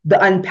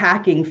 the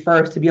unpacking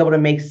first to be able to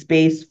make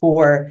space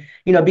for,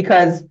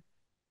 because,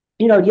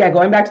 yeah,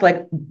 going back to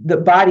like the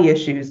body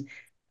issues,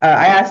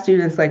 I ask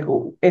students, like,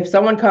 if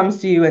someone comes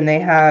to you and they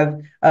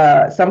have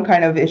some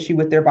kind of issue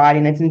with their body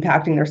and it's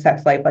impacting their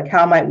sex life, like,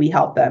 how might we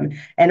help them?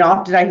 And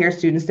often I hear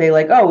students say,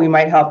 like, oh, we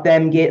might help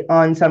them get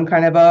on some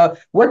kind of a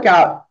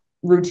workout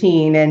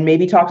routine and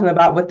maybe talk to them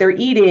about what they're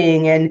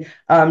eating and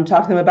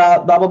talk to them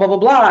about blah, blah, blah, blah,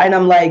 blah. And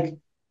I'm like,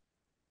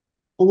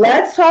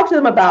 let's talk to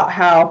them about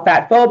how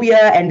fat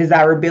phobia and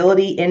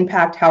desirability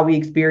impact how we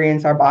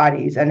experience our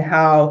bodies and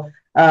how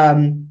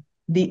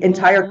the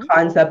entire Mm-hmm.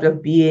 concept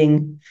of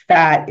being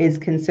fat is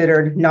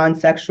considered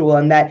non-sexual,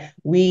 and that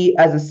we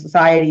as a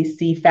society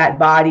see fat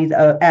bodies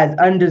as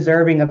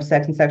undeserving of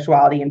sex and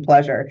sexuality and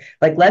pleasure.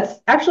 Like, let's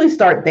actually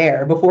start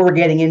there before we're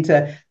getting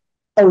into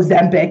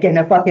Ozempic and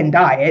a fucking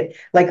diet.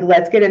 Like,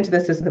 let's get into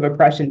the system of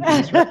oppression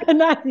piece, right?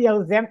 Not the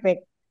Ozempic.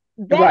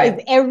 That is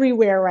Right.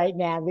 everywhere right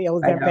now, the I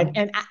Ozempic. know.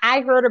 And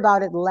I heard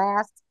about it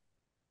last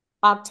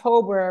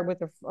October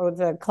with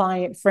a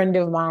client friend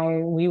of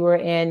mine. We were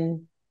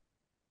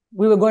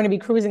going to be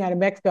cruising out of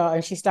Mexico,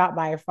 and she stopped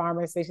by a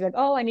pharmacy. She's like,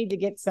 "Oh, I need to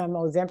get some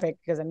Ozempic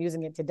because I'm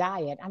using it to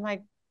diet." I'm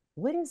like,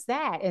 "What is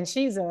that?" And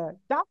she's a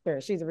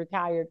doctor. She's a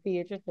retired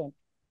pediatrician,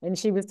 and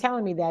she was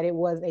telling me that it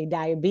was a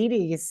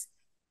diabetes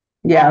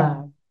Yeah.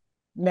 uh,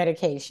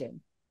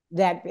 medication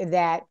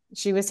that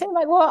she was saying,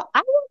 like, "Well, I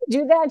want to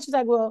do that." And she's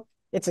like, "Well,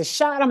 it's a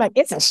shot." I'm like,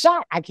 "It's a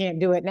shot. I can't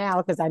do it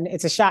now because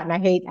it's a shot, and I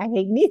hate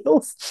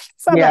needles."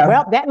 So I'm like, Yeah.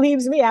 "Well, that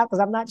leaves me out because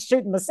I'm not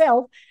shooting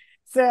myself."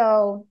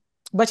 So,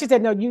 but she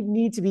said, "No, you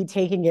need to be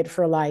taking it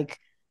for like,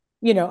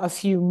 a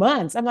few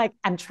months." I'm like,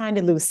 "I'm trying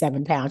to lose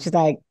 7 pounds." She's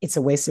like, "It's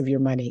a waste of your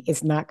money.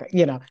 It's not,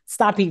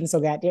 stop eating so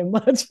goddamn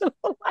much."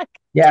 I'm like,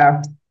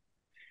 Yeah.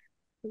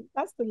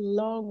 that's the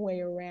long way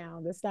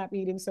around to stop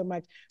eating so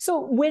much. So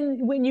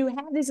when you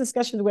have these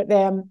discussions with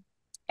them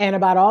and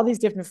about all these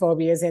different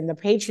phobias and the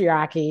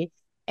patriarchy,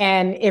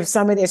 and if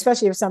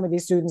especially if some of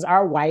these students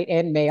are white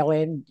and male,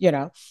 and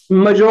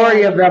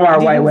Majority of and them are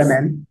do white you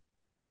women.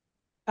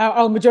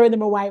 majority of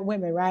them are white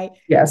women, right?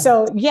 Yes.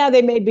 So yeah,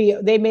 they may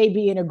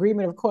be in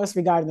agreement, of course,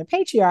 regarding the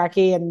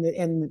patriarchy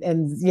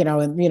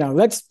and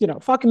let's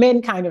fuck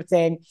men kind of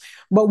thing.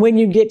 But when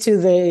you get to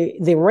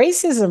the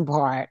racism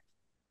part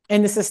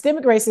and the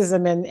systemic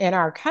racism in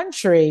our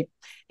country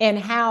and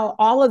how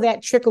all of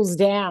that trickles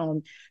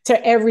down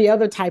to every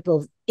other type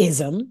of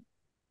ism,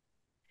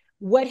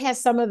 what has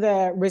some of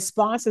the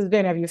responses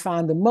been? Have you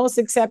found them most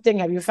accepting?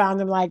 Have you found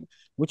them like,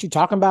 what you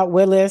talking about,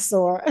 Willis?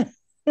 Or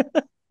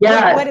what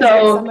Yeah. has been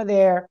some So of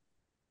their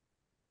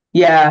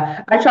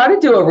yeah, I try to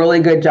do a really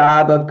good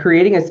job of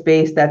creating a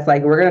space that's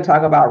like, we're going to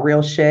talk about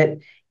real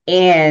shit.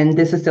 And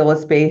this is still a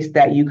space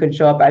that you can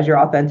show up as your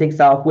authentic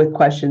self with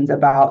questions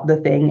about the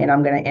thing, and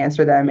I'm going to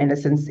answer them in a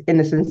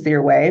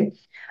sincere way.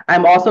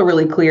 I'm also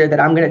really clear that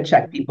I'm going to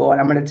check mm-hmm. people and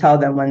I'm going to tell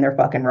them when they're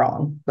fucking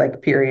wrong, like,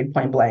 period,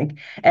 point blank.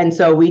 And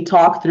so we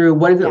talk through,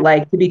 what is it Yeah.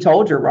 like to be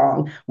told you're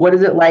wrong? What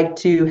is it like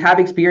to have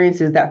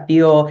experiences that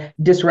feel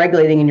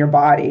dysregulating in your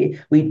body?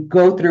 We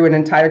go through an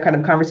entire kind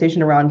of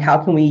conversation around how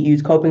can we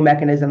use coping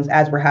mechanisms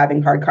as we're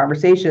having hard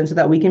conversations so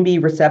that we can be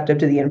receptive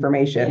to the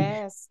information.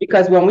 Yes.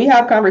 Because when we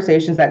have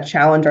conversations that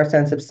challenge our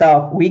sense of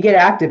self, we get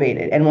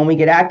activated. And when we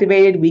get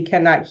activated, we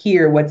cannot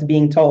hear what's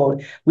being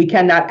told. We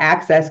cannot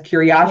access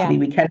curiosity. Yeah.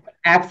 We cannot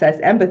access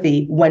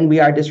empathy when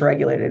we are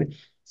dysregulated.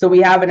 So we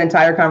have an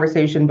entire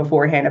conversation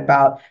beforehand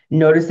about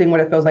noticing what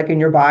it feels like in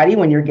your body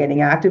when you're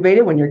getting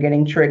activated, when you're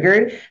getting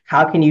triggered.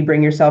 How can you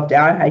bring yourself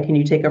down? How can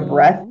you take a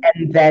breath Mm-hmm.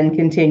 and then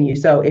continue?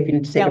 So if you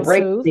need to take a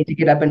break, you Self-soothe. need to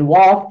get up and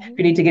walk. Mm-hmm. If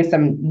you need to get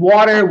some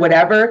water,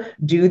 whatever,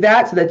 do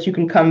that so that you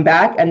can come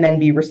back and then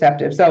be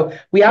receptive. So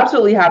we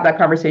absolutely have that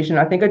conversation.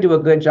 I think I do a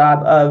good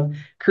job of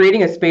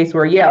creating a space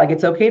where, yeah, like,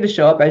 it's okay to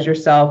show up as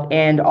yourself.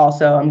 And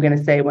also, I'm going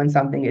to say when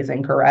something is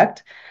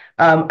incorrect.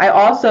 I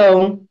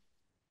also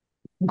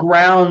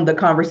ground the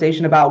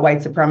conversation about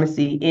white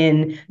supremacy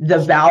in the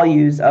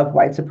values of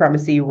white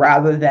supremacy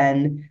rather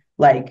than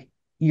like,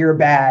 you're a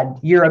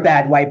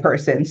bad white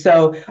person.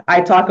 So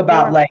I talk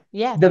about, like,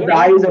 Yeah. the Yeah.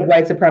 values of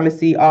white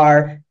supremacy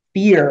are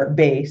fear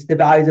based. The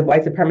values of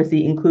white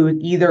supremacy include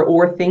either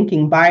or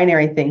thinking,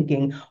 binary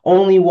thinking,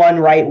 only one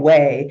right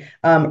way,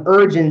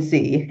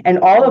 urgency. And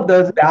all of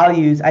those Mm-hmm.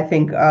 values, I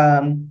think,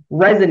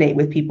 resonate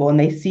with people and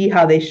they see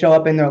how they show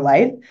up in their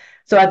life.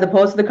 So as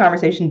opposed to the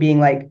conversation being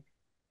like,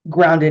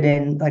 grounded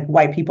in like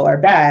white people are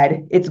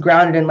bad, it's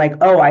grounded in like,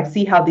 oh, I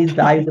see how these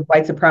values of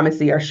white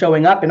supremacy are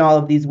showing up in all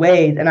of these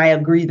ways, and I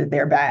agree that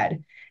they're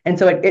bad. And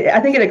so I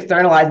think it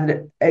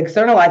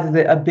externalizes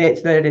it a bit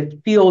so that it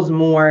feels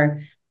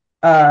more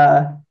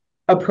uh,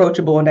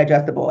 approachable and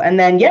digestible. And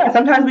then, yeah,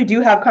 sometimes we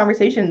do have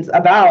conversations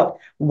about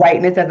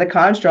whiteness as a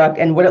construct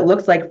and what it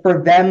looks like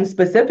for them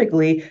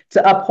specifically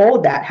to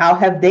uphold that. How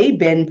have they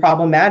been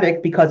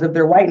problematic because of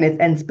their whiteness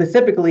and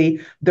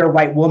specifically their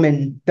white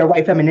woman, their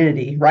white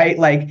femininity, right?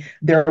 Like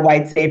their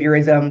white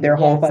saviorism, their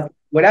whole Yes. fucking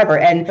whatever.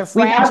 The And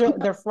we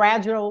have,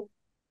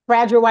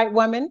 fragile white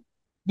woman.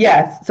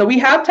 yes, so we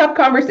have tough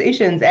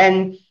conversations.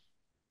 And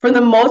for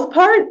the most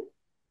part,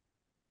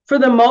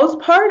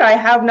 I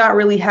have not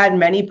really had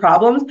many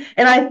problems.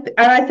 And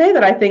I say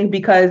that, I think,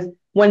 because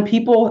when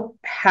people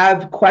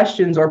have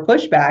questions or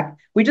pushback,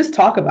 we just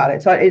talk about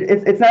it. So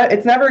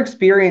it's never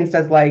experienced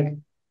as like,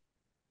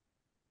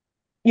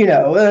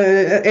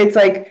 it's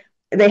like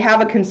they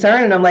have a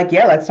concern and I'm like,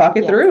 yeah, let's talk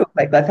it through.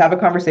 Like, let's have a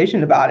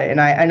conversation about it.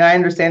 And I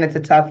understand it's a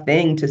tough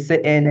thing to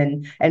sit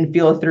in and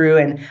feel through.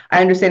 And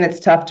I understand it's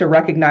tough to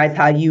recognize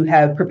how you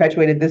have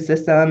perpetuated this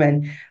system.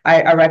 And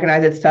I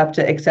recognize it's tough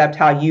to accept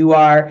how you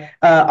are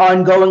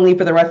ongoingly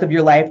for the rest of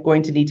your life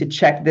going to need to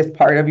check this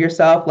part of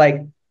yourself.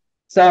 Like,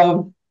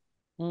 so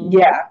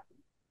yeah.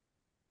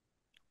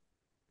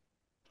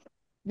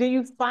 Do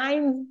you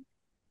find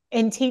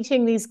in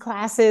teaching these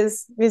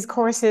classes, these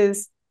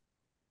courses,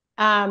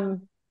 and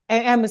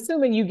I'm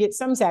assuming you get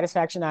some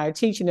satisfaction out of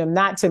teaching them,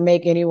 not to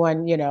make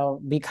anyone,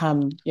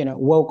 become,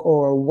 woke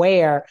or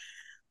aware,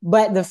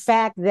 but the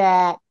fact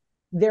that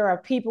there are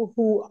people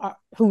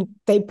who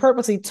they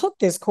purposely took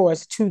this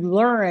course to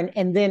learn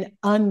and then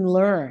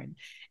unlearn.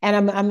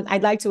 And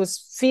I'd like to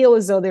feel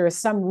as though there is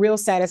some real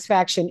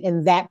satisfaction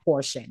in that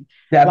portion.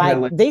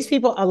 Definitely. Like, these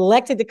people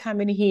elected to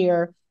come in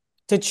here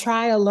to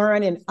try to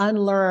learn and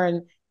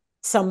unlearn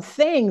some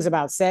things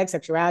about sex,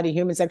 sexuality,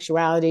 human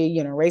sexuality,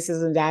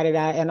 racism,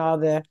 and all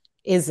the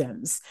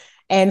isms.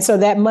 And so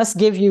that must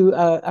give you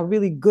a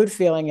really good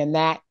feeling in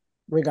that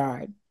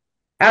regard.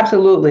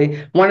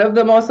 Absolutely. One of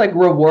the most like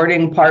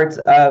rewarding parts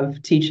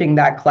of teaching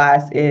that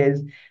class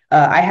is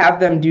I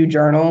have them do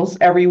journals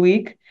every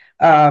week.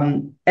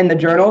 And the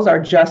journals are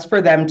just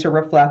for them to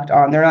reflect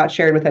on. They're not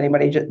shared with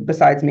anybody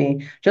besides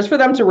me, just for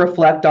them to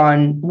reflect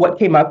on what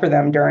came up for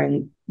them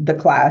during the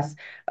class.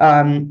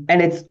 And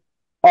it's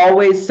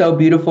always so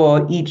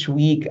beautiful each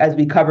week as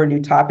we cover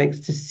new topics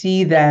to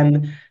see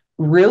them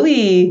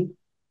really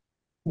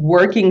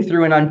working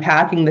through and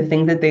unpacking the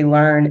things that they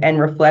learned and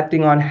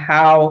reflecting on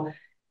how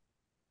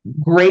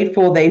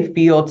grateful they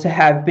feel to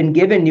have been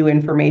given new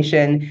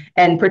information.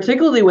 And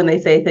particularly when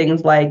they say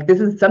things like, this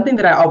is something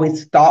that I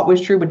always thought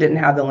was true, but didn't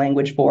have the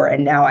language for,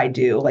 and now I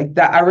do. Like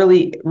that, I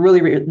really,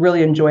 really,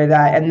 really enjoy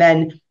that. And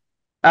then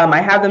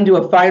I have them do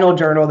a final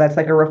journal that's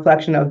like a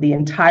reflection of the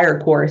entire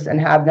course and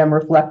have them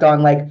reflect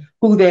on like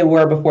who they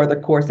were before the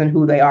course and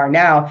who they are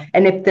now.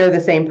 And if they're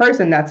the same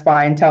person, that's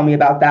fine. Tell me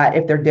about that.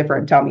 If they're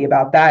different, tell me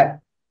about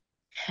that.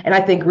 And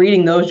I think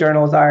reading those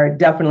journals are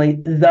definitely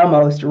the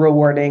most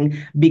rewarding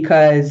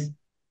because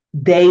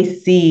they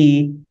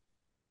see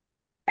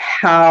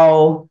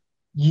how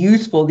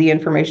useful the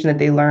information that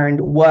they learned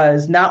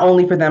was, not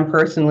only for them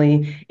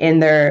personally in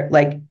their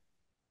like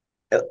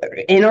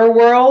inner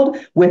world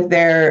with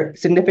their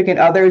significant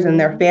others and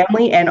their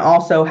family, and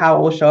also how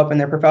it will show up in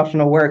their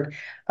professional work.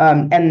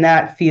 And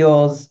that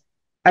feels,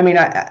 I mean,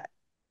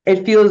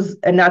 it feels,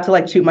 and not to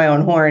like toot my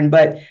own horn,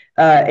 but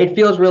it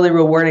feels really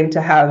rewarding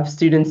to have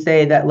students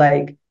say that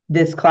like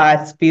this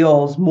class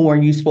feels more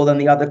useful than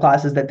the other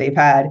classes that they've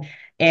had.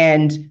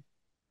 And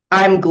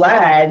I'm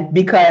glad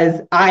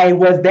because I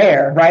was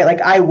there, right?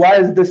 Like I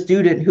was the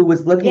student who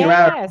was looking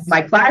around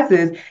my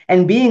classes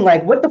and being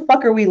like, what the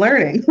fuck are we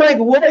learning? Like,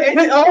 what?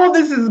 All of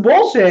this is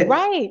bullshit.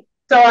 Right.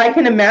 So I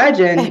can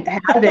imagine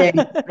having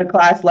a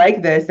class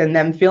like this and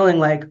them feeling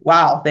like,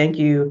 wow, thank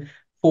you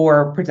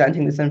for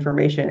presenting this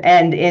information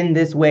and in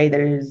this way that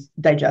is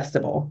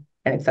digestible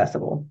and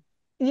accessible.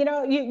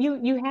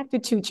 You have to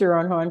toot your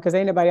own horn because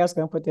ain't nobody else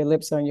gonna put their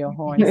lips on your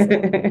horn. So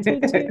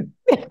toot,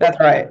 toot. That's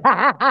right.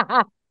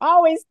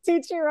 Always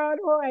toot your own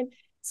horn.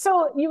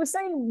 So you were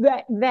saying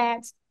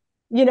that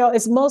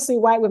it's mostly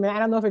white women. I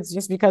don't know if it's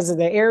just because of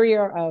the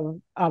area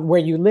of where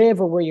you live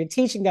or where you're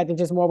teaching that there's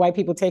just more white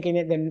people taking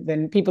it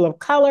than people of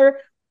color.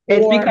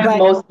 It's because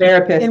most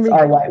therapists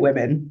are white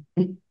women.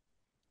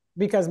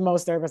 Because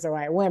most therapists are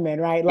white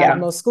women, right? Like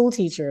most school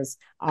teachers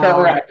are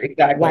correct,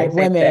 exactly. white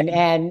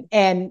women.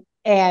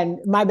 And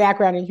my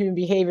background in human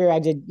behavior, I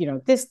did,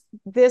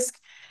 this,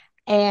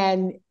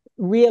 and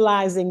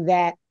realizing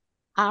that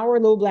our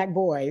little black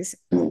boys,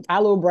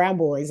 our little brown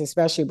boys,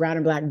 especially brown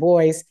and black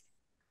boys,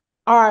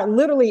 are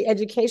literally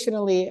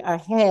educationally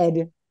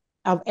ahead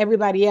of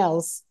everybody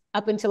else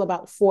up until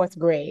about fourth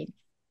grade.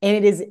 And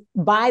it is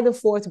by the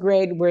fourth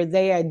grade where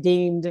they are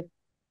deemed,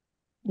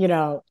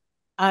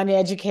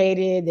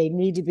 uneducated. They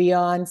need to be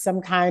on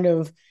some kind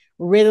of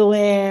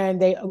Ritalin.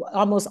 They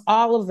almost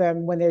all of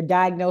them, when they're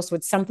diagnosed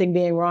with something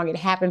being wrong, it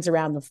happens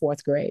around the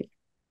fourth grade.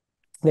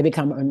 They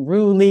become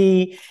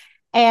unruly,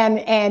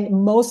 and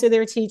most of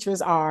their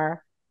teachers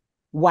are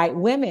white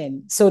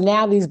women. So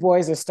now these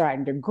boys are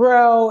starting to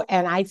grow,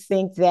 and I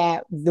think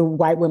that the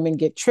white women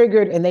get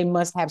triggered, and they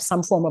must have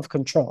some form of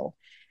control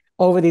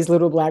over these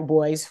little black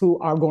boys who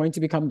are going to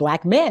become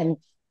black men,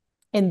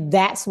 and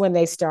that's when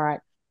they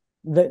start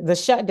the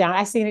shutdown.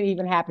 I seen it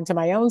even happen to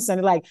my own son.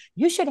 They're like,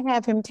 you should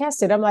have him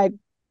tested. I'm like,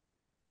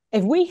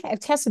 if we have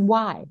tested,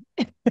 why?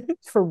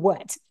 For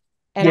what?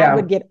 And I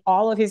would get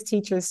all of his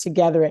teachers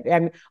together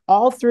and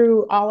all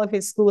through all of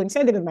his schooling.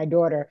 Same thing with my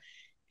daughter.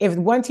 If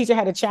one teacher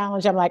had a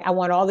challenge, I'm like, I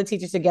want all the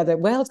teachers together.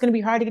 Well, it's going to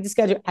be hard to get the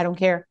schedule. I don't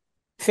care.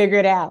 Figure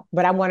it out.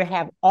 But I want to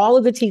have all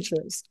of the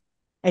teachers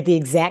at the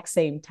exact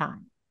same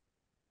time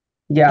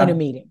in a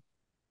meeting.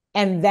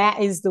 And that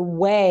is the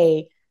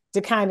way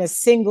to kind of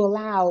single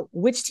out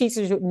which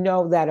teachers you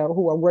know that are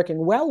who are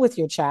working well with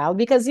your child,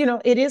 because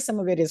it is, some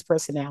of it is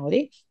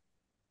personality,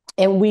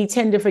 and we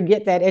tend to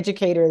forget that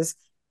educators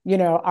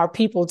are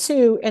people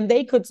too, and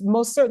they could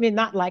most certainly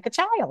not like a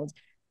child.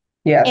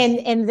 Yes.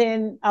 And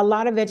then a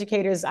lot of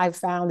educators I've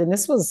found, and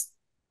this was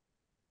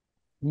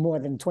more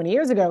than 20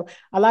 years ago,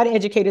 a lot of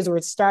educators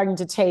were starting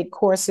to take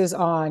courses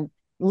on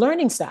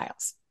learning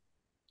styles,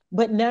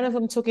 but none of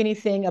them took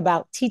anything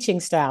about teaching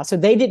style. So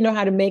they didn't know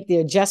how to make the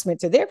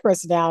adjustment to their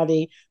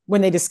personality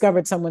when they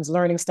discovered someone's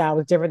learning style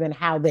was different than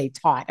how they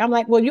taught. I'm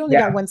like, well, you only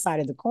got one side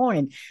of the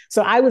coin.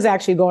 So I was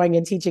actually going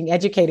and teaching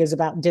educators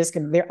about just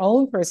their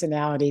own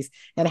personalities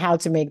and how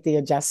to make the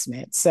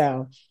adjustment.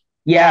 So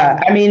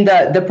yeah, I mean,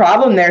 the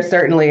problem there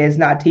certainly is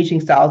not teaching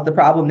styles. The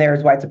problem there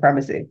is white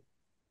supremacy,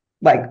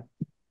 like,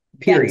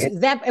 period.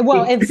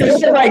 Well, and for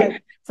sure,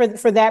 like,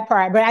 for that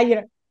part,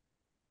 but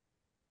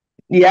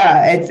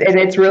yeah,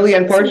 it's really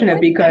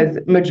unfortunate because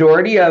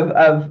majority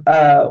of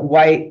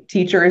white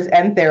teachers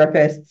and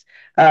therapists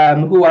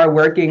who are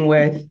working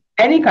with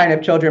any kind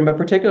of children, but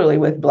particularly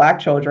with Black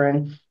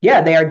children,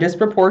 yeah, they are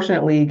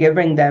disproportionately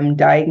giving them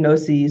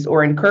diagnoses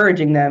or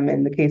encouraging them,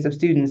 in the case of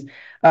students,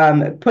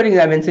 putting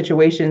them in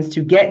situations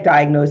to get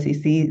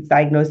diagnoses,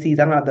 I don't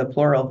know the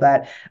plural of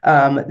that,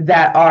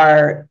 that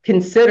are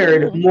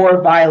considered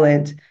more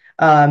violent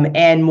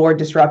and more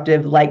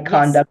disruptive, like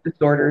conduct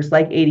disorders,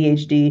 like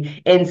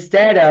ADHD,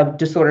 instead of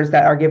disorders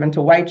that are given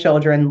to white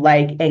children,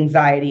 like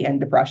anxiety and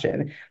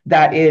depression.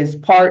 That is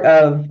part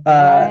of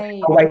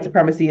how white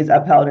supremacy is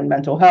upheld in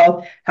mental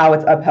health, how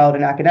it's upheld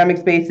in academic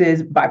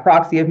spaces by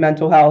proxy of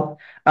mental health,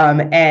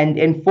 and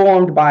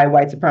informed by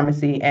white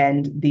supremacy.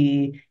 And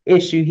the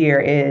issue here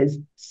is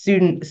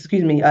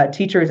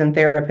teachers and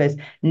therapists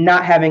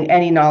not having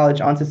any knowledge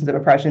on systems of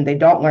oppression. They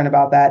don't learn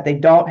about that. They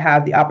don't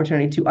have the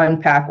opportunity to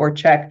unpack or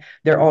check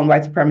their own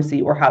white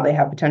supremacy or how they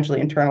have potentially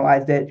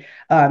internalized it.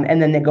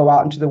 And then they go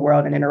out into the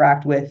world and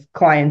interact with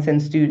clients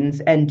and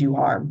students and do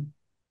harm.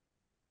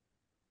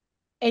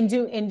 And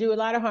do a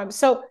lot of harm.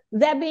 So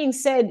that being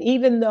said,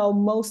 even though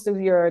most of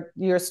your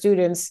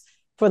students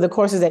for the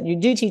courses that you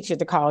do teach at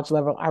the college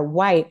level are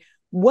white,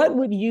 what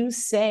would you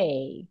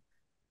say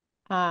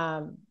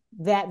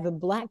that the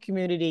Black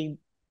community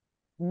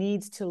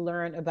needs to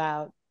learn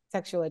about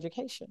sexual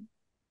education?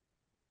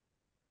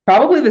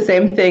 Probably the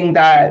same thing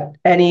that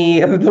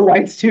any of the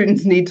white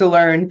students need to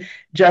learn,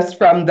 just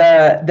from the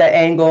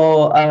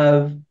angle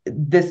of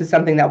this is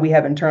something that we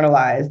have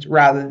internalized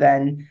rather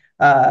than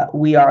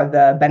we are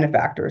the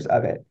benefactors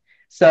of it.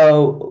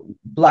 So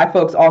Black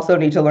folks also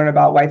need to learn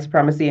about white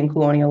supremacy and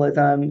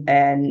colonialism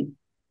and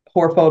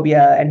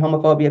whorephobia and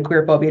homophobia,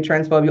 queerphobia,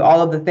 transphobia,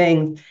 all of the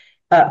things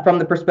from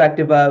the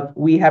perspective of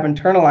we have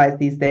internalized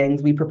these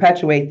things, we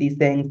perpetuate these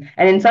things,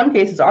 and in some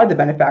cases are the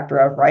benefactor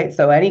of, right?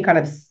 So any kind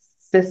of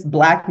cis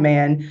Black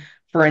man,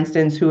 for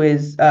instance, who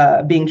is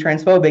being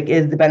transphobic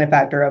is the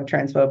benefactor of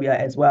transphobia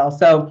as well.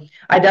 So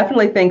I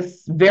definitely think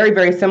very,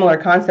 very similar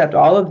concept.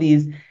 All of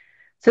these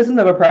systems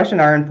of oppression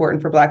are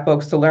important for Black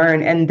folks to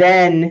learn. And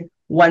then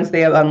once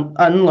they have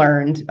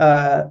unlearned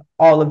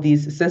all of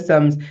these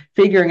systems,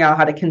 figuring out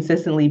how to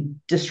consistently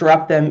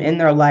disrupt them in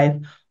their life,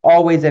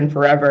 always and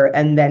forever,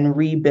 and then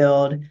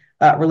rebuild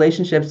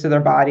relationships to their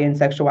body and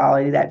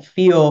sexuality that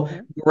feel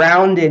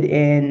grounded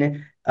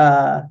in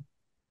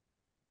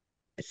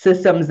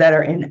systems that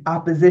are in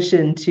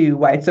opposition to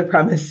white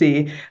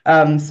supremacy.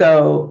 And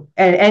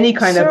any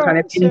kind of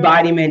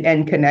embodiment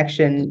and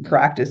connection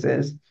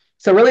practices.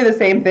 So really the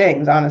same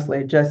things,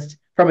 honestly, just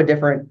from a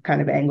different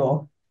kind of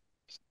angle.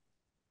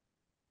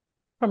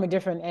 From a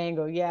different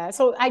angle, yeah.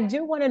 So I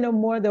do want to know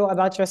more, though,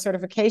 about your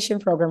certification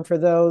program for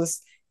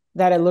those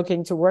that are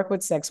looking to work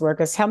with sex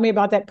workers. Tell me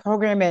about that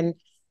program and,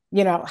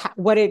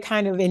 what it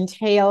kind of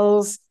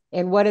entails,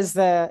 and what is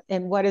the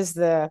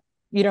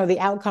the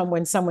outcome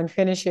when someone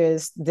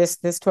finishes this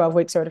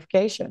 12-week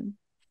certification.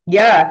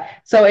 Yeah,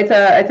 so it's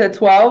a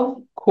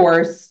 12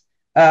 course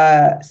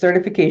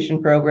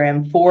certification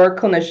program for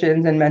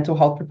clinicians and mental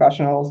health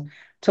professionals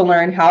to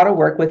learn how to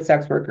work with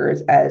sex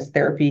workers as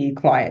therapy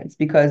clients,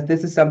 because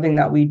this is something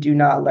that we do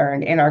not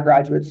learn in our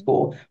graduate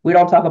school. We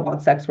don't talk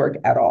about sex work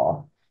at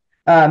all.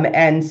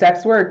 And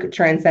sex work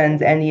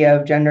transcends any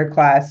of gender,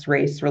 class,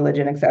 race,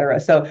 religion, et cetera.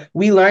 So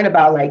we learn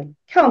about like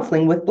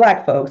counseling with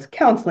Black folks,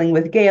 counseling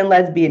with gay and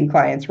lesbian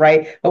clients,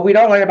 right? But we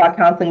don't learn about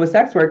counseling with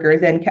sex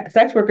workers, and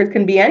sex workers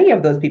can be any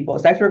of those people.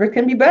 Sex workers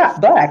can be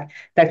Black,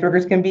 sex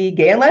workers can be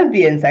gay and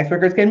lesbian, sex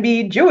workers can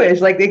be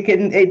Jewish, like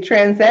it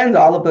transcends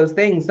all of those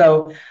things.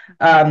 So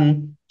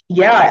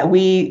yeah,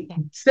 we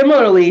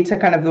similarly to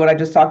kind of what I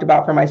just talked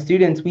about for my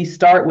students, we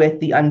start with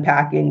the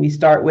unpacking. We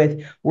start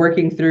with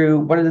working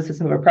through what is the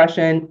system of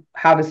oppression,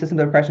 how does system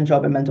of oppression show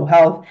up in mental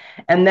health,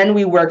 and then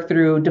we work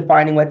through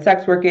defining what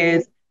sex work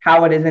is,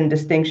 how it is in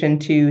distinction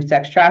to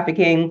sex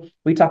trafficking.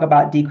 We talk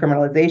about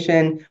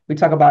decriminalization. We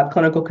talk about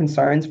clinical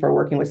concerns for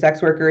working with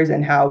sex workers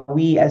and how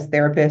we as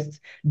therapists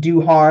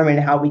do harm and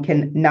how we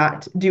can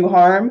not do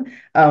harm.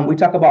 We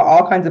talk about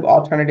all kinds of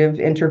alternative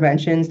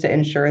interventions to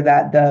ensure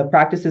that the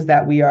practices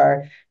that we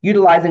are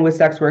utilizing with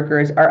sex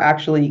workers are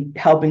actually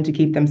helping to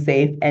keep them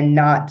safe and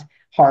not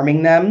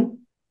harming them.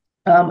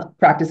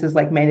 Practices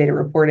like mandated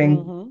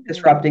reporting,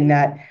 disrupting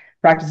that.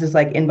 Practices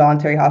like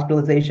involuntary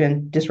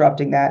hospitalization,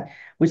 disrupting that.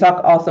 We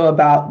talk also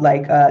about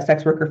like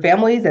sex worker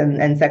families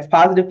and sex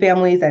positive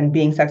families and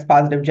being sex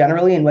positive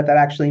generally and what that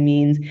actually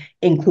means,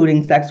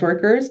 including sex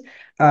workers.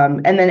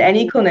 And then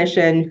any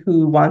clinician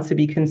who wants to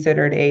be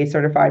considered a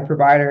certified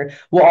provider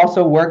will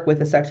also work with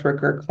a sex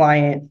worker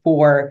client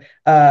for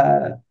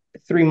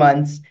 3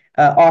 months,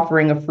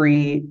 offering a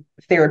free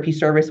therapy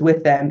service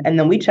with them. And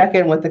then we check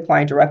in with the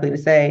client directly to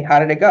say, how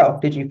did it go?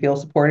 Did you feel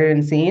supported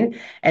and seen?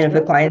 And if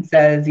the client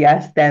says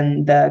yes,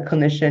 then the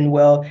clinician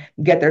will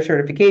get their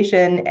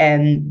certification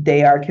and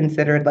they are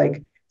considered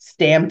like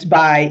stamped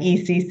by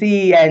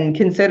ECC and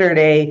considered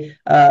a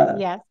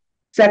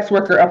sex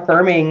worker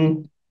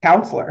affirming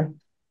counselor.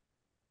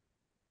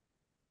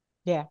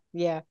 Yeah,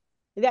 yeah.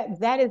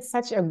 That is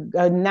such a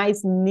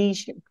nice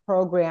niche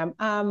program.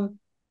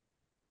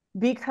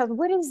 Because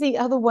what is the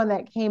other one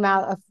that came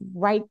out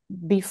right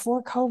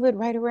before COVID,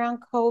 right around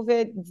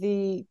COVID?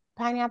 The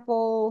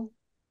pineapple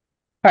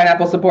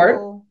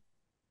support.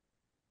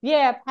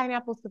 Yeah,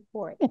 pineapple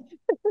support.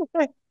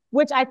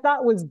 Which I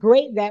thought was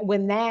great that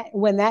when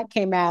that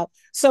came out,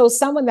 so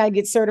someone that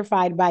gets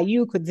certified by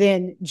you could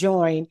then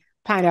join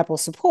pineapple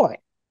support.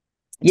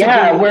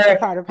 Yeah, we're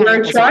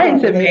trying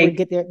to make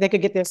they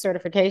could get their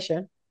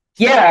certification.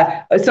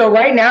 Yeah. So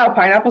right now,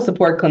 pineapple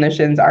support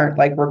clinicians aren't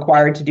like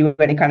required to do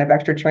any kind of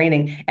extra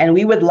training. And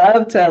we would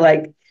love to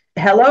like,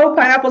 hello,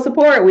 pineapple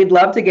support. We'd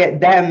love to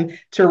get them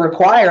to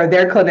require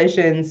their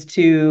clinicians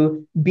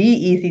to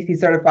be ECC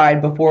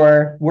certified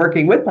before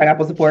working with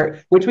pineapple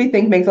support, which we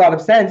think makes a lot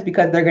of sense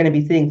because they're going to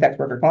be seeing sex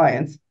worker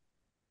clients.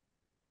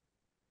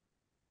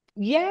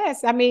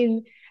 Yes. I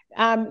mean,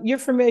 you're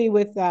familiar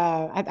with,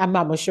 I'm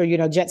almost sure,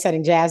 Jet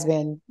Setting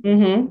Jasmine,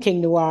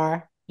 King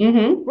Noir.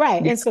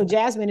 Right. And so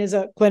Jasmine is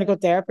a clinical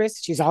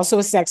therapist. She's also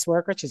a sex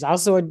worker. She's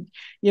also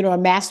a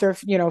master,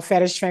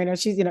 fetish trainer.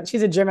 She's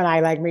a Gemini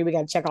like me. We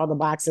got to check all the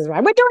boxes,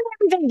 right? We're doing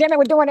everything, damn it,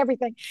 we're doing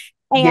everything.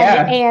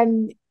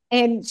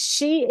 And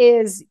she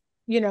is,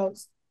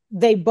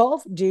 they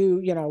both do,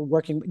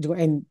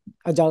 doing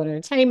adult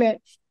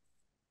entertainment.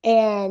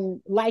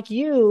 And like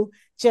you,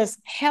 just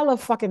hella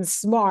fucking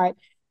smart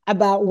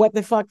about what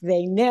the fuck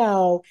they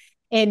know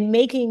and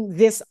making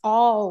this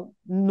all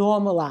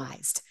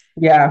normalized.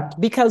 Yeah.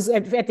 Because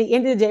at the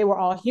end of the day, we're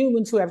all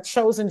humans who have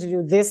chosen to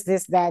do this,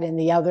 that, and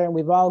the other. And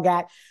we've all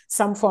got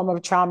some form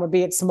of trauma,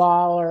 be it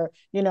small or,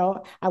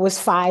 I was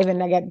 5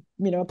 and I got,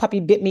 a puppy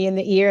bit me in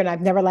the ear and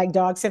I've never liked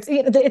dogs since.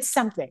 It's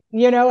something,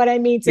 you know what I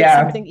mean? It's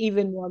something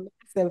even more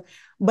massive.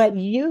 But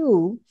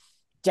you,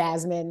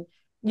 Jasmine,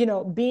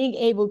 being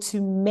able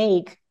to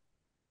make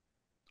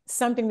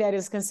something that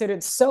is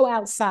considered so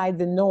outside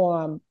the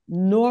norm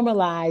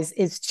normalized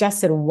is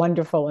just a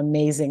wonderful,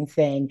 amazing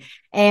thing.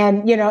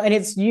 And and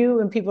it's you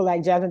and people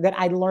like Jasmine that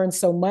I learned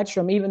so much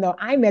from, even though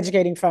I'm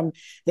educating from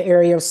the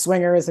area of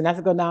swingers and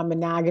ethical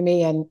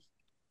non-monogamy and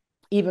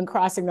even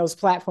crossing those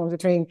platforms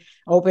between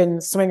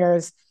open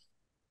swingers,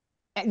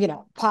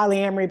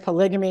 polyamory,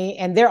 polygamy,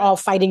 and they're all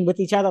fighting with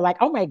each other like,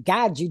 oh my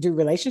God, you do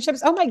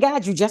relationships? Oh my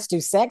God, you just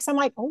do sex? I'm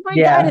like, oh my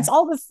God, it's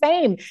all the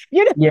same.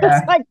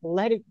 It's like,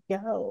 let it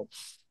go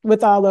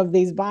with all of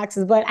these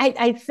boxes. But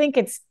I think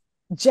it's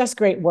just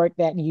great work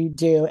that you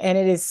do. And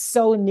it is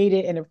so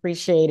needed and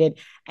appreciated.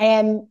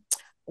 And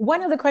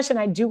one other question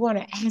I do want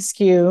to ask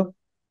you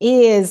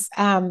is,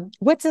 I'm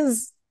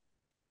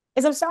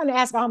starting to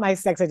ask all my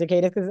sex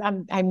educators because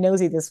I'm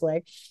nosy this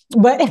way,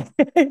 but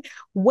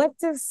what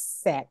does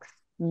sex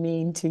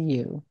mean to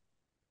you?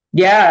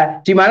 Yeah.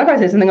 Do you mind if I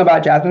say something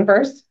about Jasmine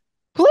first?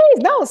 Please,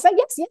 no, say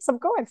yes, of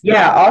course.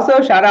 Yeah,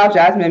 also shout out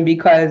Jasmine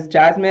because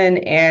Jasmine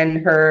and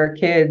her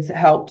kids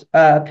helped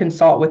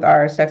consult with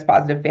our sex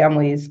positive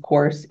families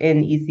course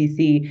in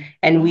ECC.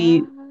 And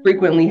we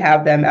frequently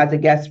have them as a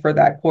guest for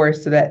that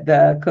course so that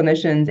the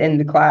clinicians in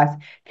the class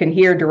can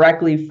hear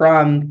directly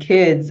from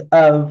kids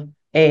of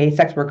a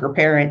sex worker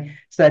parent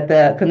so that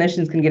the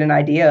clinicians can get an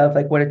idea of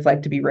like what it's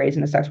like to be raised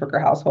in a sex worker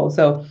household.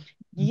 So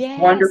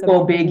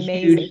wonderful, big,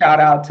 huge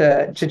shout out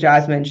to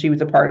Jasmine. She was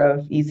a part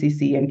of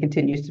ECC and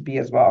continues to be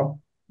as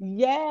well.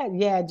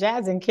 Yeah,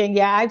 Jazz and King.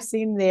 Yeah, I've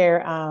seen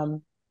their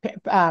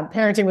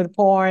parenting with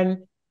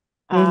porn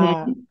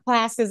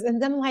classes, and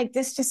then like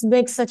this just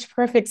makes such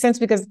perfect sense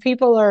because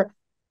people are,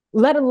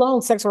 let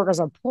alone sex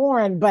workers or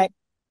porn,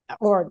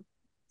 or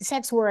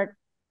sex work.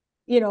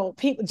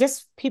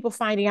 People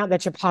finding out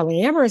that you're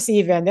polyamorous,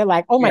 even they're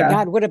like, oh my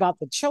God, what about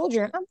the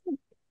children?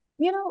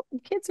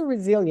 Kids are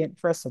resilient,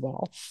 first of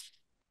all.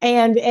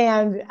 And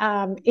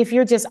if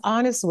you're just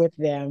honest with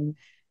them,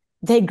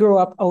 they grow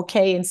up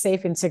okay and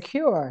safe and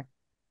secure.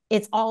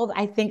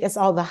 I think it's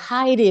all the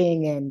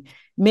hiding and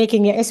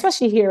making it,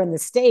 especially here in the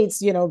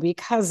States,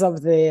 because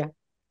of the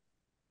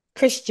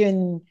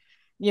Christian,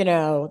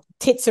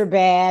 tits are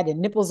bad and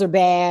nipples are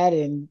bad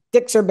and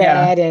dicks are Yeah.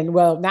 bad. And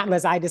well, not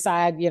unless I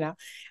decide,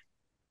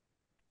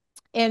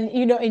 and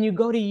you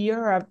go to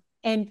Europe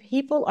and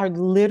people are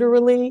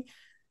literally,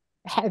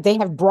 they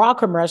have bra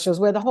commercials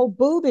where the whole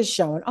boob is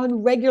shown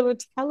on regular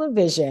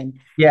television. And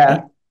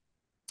Yeah.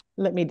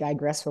 let me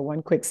digress for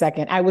one quick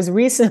second. I was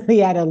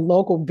recently at a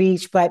local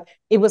beach, but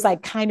it was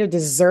like kind of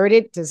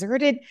deserted,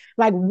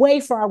 like way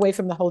far away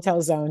from the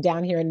hotel zone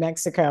down here in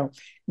Mexico.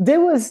 There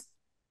was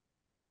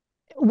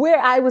where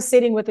I was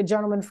sitting with a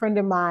gentleman friend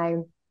of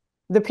mine.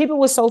 The people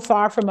were so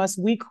far from us,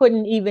 we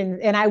couldn't even,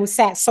 and I was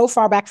sat so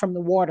far back from the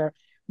water,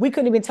 we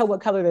couldn't even tell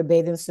what color their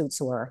bathing suits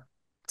were.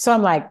 So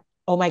I'm like,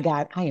 oh my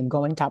God, I am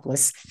going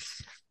topless.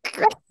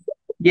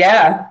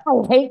 Yeah.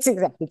 I hate to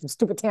exactly some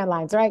stupid tan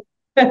lines, right?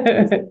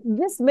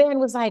 This man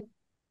was like,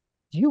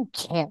 you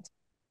can't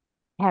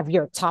have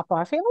your top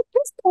off. I'm like,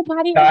 there's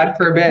nobody on God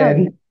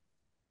forbid.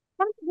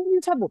 what are you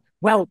talking about?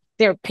 Well,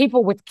 there are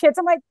people with kids.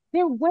 I'm like,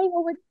 they're way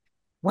over.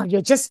 Well, and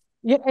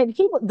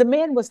the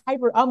man was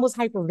almost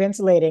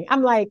hyperventilating.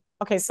 I'm like,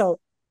 okay, so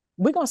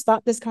we're gonna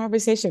stop this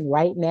conversation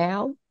right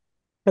now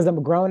because I'm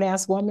a grown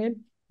ass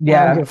woman. I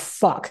don't give Yeah. a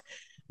fuck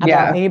about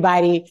Yeah.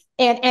 anybody.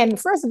 And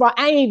first of all,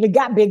 I ain't even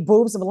got big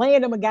boobs. I'm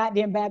laying on my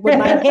goddamn back with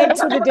my head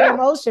to the damn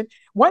ocean.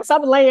 Once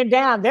I'm laying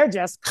down, they're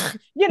just,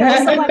 so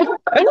I'm like,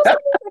 you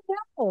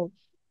know.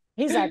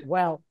 He's like,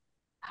 well,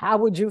 how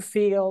would you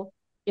feel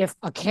if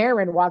a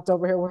Karen walked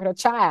over here with her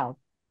child?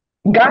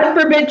 God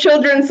forbid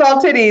children saw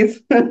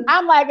titties.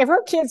 I'm like, if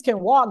her kids can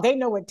walk, they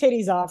know what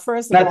titties are,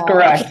 first of That's all.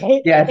 correct.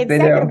 Okay. Yes, And they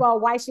second of do. all,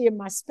 why is she in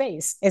my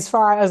space as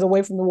far as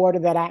away from the water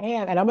that I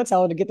am? And I'm going to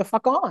tell her to get the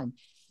fuck on.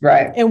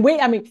 Right. And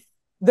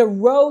the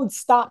road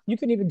stopped. You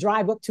couldn't even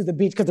drive up to the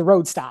beach because the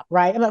road stopped,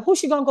 right? I'm like, who's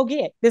she going to go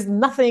get? There's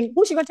nothing.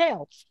 Who's she going to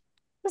tell?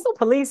 There's no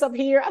police up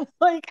here. I'm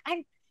like,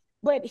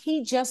 but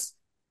he just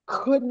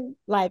couldn't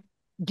like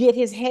get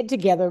his head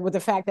together with the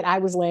fact that I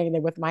was laying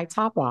there with my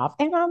top off.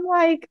 And I'm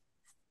like,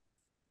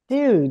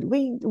 dude,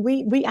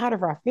 we out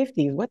of our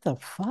 50s. What the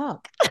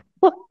fuck?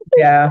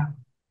 Yeah.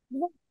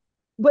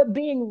 But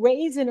being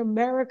raised in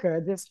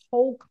America, this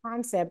whole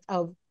concept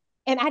of,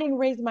 and I didn't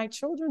raise my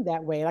children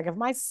that way. Like if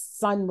my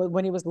son,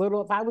 when he was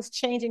little, if I was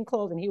changing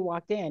clothes and he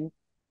walked in,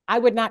 I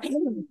would not get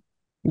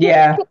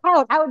Yeah.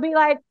 out. I would be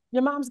like,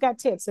 your mom's got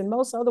tits, and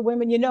most other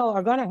women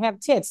are gonna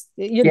have tits.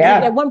 At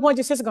Yeah. one point,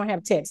 your sister's gonna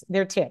have tits.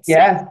 They're tits.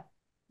 Yeah.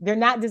 They're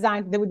not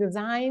designed. They were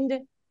designed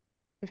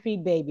to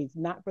feed babies,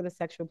 not for the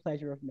sexual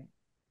pleasure of men.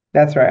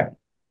 That's right.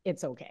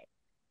 It's okay.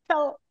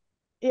 So,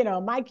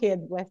 my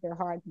kids, bless their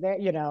hearts, by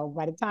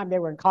the time they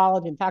were in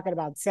college and talking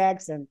about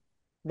sex, and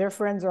their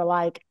friends are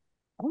like,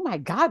 oh my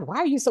God, why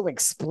are you so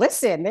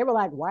explicit? And they were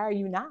like, why are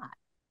you not?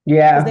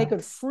 Because they Yeah.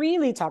 could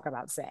freely talk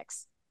about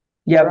sex,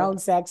 their Yep. own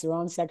sex, their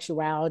own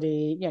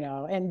sexuality,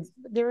 and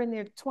they're in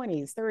their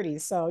 20s,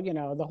 30s. So,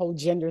 the whole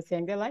gender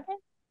thing, they're like,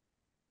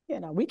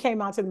 we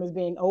came out to them as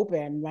being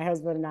open, my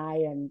husband and I,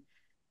 and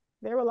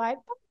they were like,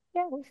 oh,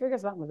 yeah, we figured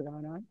something was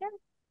going on. Yeah.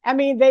 I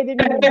mean, they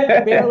didn't even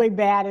barely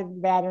bat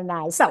an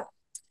eye. So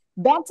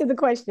back to the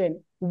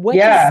question, what does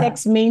Yeah.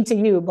 sex mean to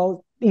you,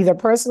 both either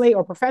personally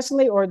or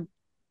professionally, or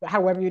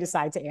however you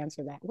decide to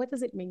answer that? What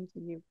does it mean to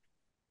you?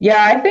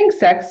 Yeah, I think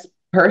sex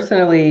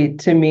personally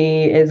to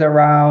me is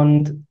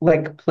around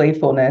like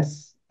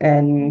playfulness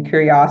and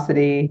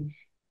curiosity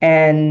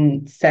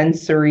and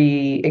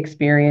sensory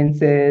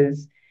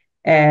experiences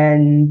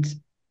and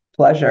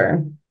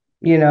pleasure,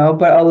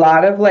 but a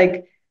lot of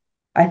like,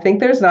 I think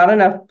there's not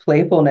enough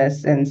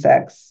playfulness in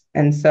sex.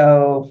 And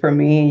so for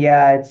me,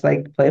 yeah, it's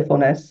like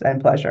playfulness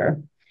and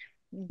pleasure.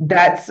 Mm-hmm.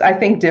 That's, I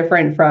think,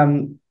 different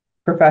from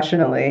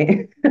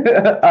professionally.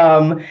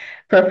 um,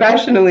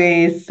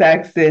 Professionally,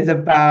 sex is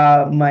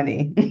about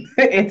money.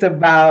 It's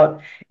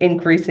about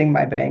increasing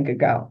my bank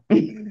account.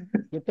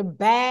 Get the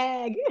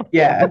bag.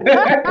 Yeah.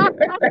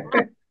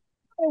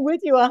 I'm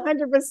with you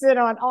 100%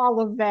 on all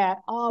of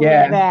that. All of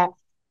Yeah. that.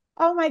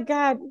 Oh my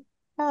God.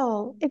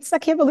 Oh, I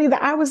can't believe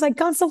that I was like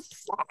gone so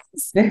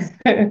fast.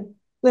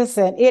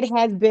 Listen, it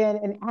has been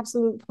an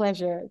absolute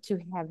pleasure to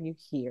have you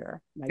here,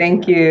 my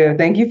Thank dear. you.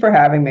 Thank you for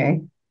having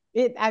me.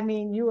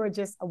 You are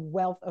just a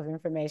wealth of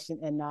information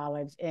and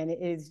knowledge, and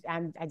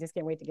I just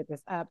can't wait to get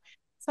this up.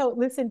 So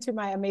listen to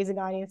my amazing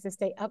audience to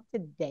stay up to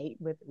date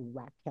with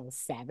Raquel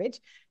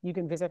Savage. You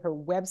can visit her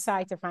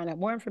website to find out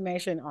more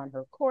information on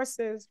her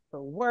courses,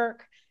 her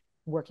work,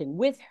 working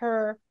with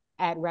her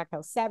at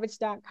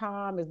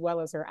raquelsavage.com, as well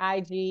as her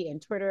IG and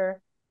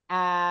Twitter.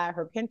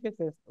 Her Pinterest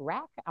is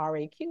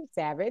RAQ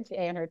Savage,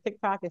 and her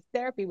TikTok is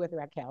Therapy with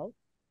Raquel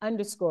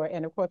 _.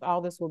 And of course, all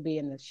this will be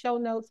in the show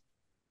notes.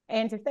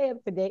 And to stay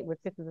up to date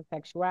with Sisters of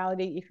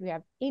Sexuality, if you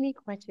have any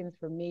questions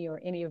for me or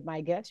any of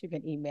my guests, you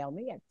can email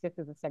me at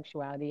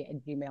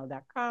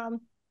sistersofsexuality@gmail.com.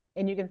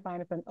 And you can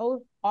find us on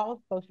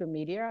all social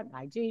media, on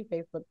IG,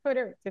 Facebook,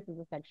 Twitter, Sisters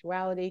of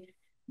Sexuality.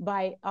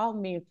 By all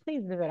means,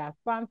 please visit our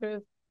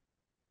sponsors,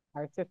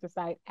 our sister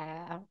site,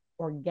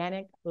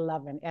 Organic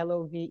Lovin',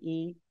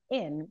 LOVE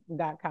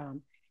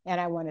CVNT.com.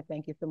 And I want to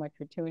thank you so much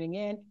for tuning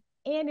in.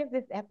 And if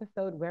this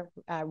episode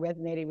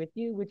resonated with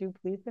you, would you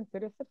please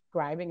consider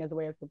subscribing as a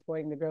way of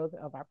supporting the growth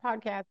of our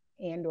podcast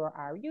and or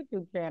our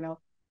YouTube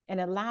channel, and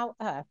allow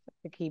us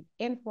to keep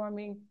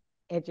informing,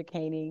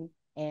 educating,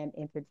 and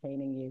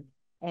entertaining you.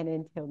 And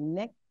until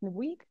next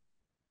week,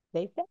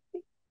 stay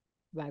sexy.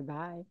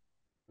 Bye-bye.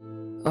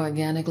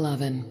 Organic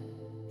lovin',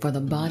 for the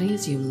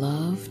bodies you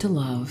love to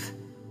love.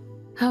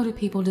 How do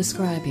people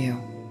describe you?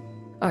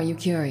 Are you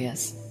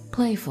curious,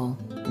 playful,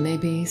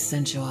 maybe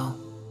sensual,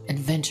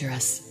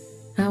 adventurous?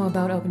 How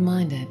about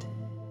open-minded?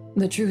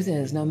 The truth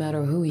is, no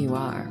matter who you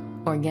are,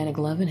 Organic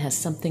Lovin' has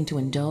something to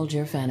indulge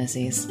your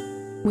fantasies.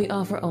 We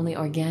offer only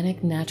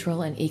organic,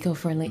 natural, and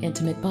eco-friendly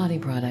intimate body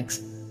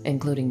products,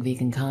 including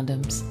vegan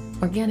condoms,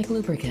 organic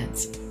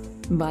lubricants,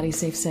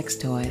 body-safe sex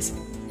toys,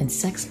 and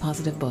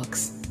sex-positive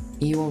books.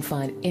 You won't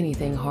find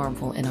anything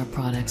harmful in our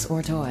products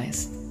or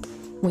toys.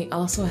 We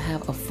also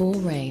have a full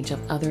range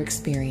of other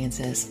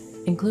experiences,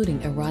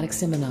 including erotic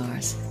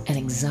seminars and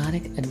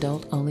exotic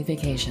adult-only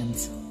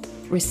vacations.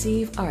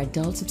 Receive our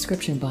adult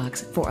subscription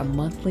box for a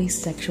monthly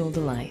sexual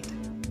delight.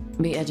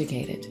 Be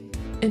educated,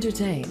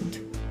 entertained,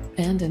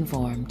 and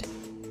informed.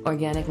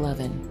 Organic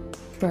Lovin',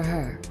 for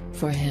her,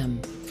 for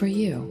him, for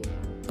you,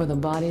 for the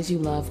bodies you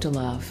love to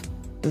love.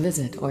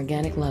 Visit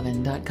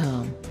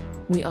organiclovin.com.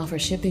 We offer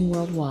shipping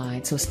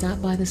worldwide, so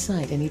stop by the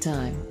site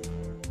anytime.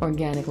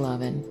 Organic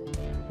Lovin',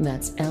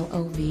 that's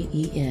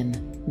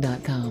LOVEN.com.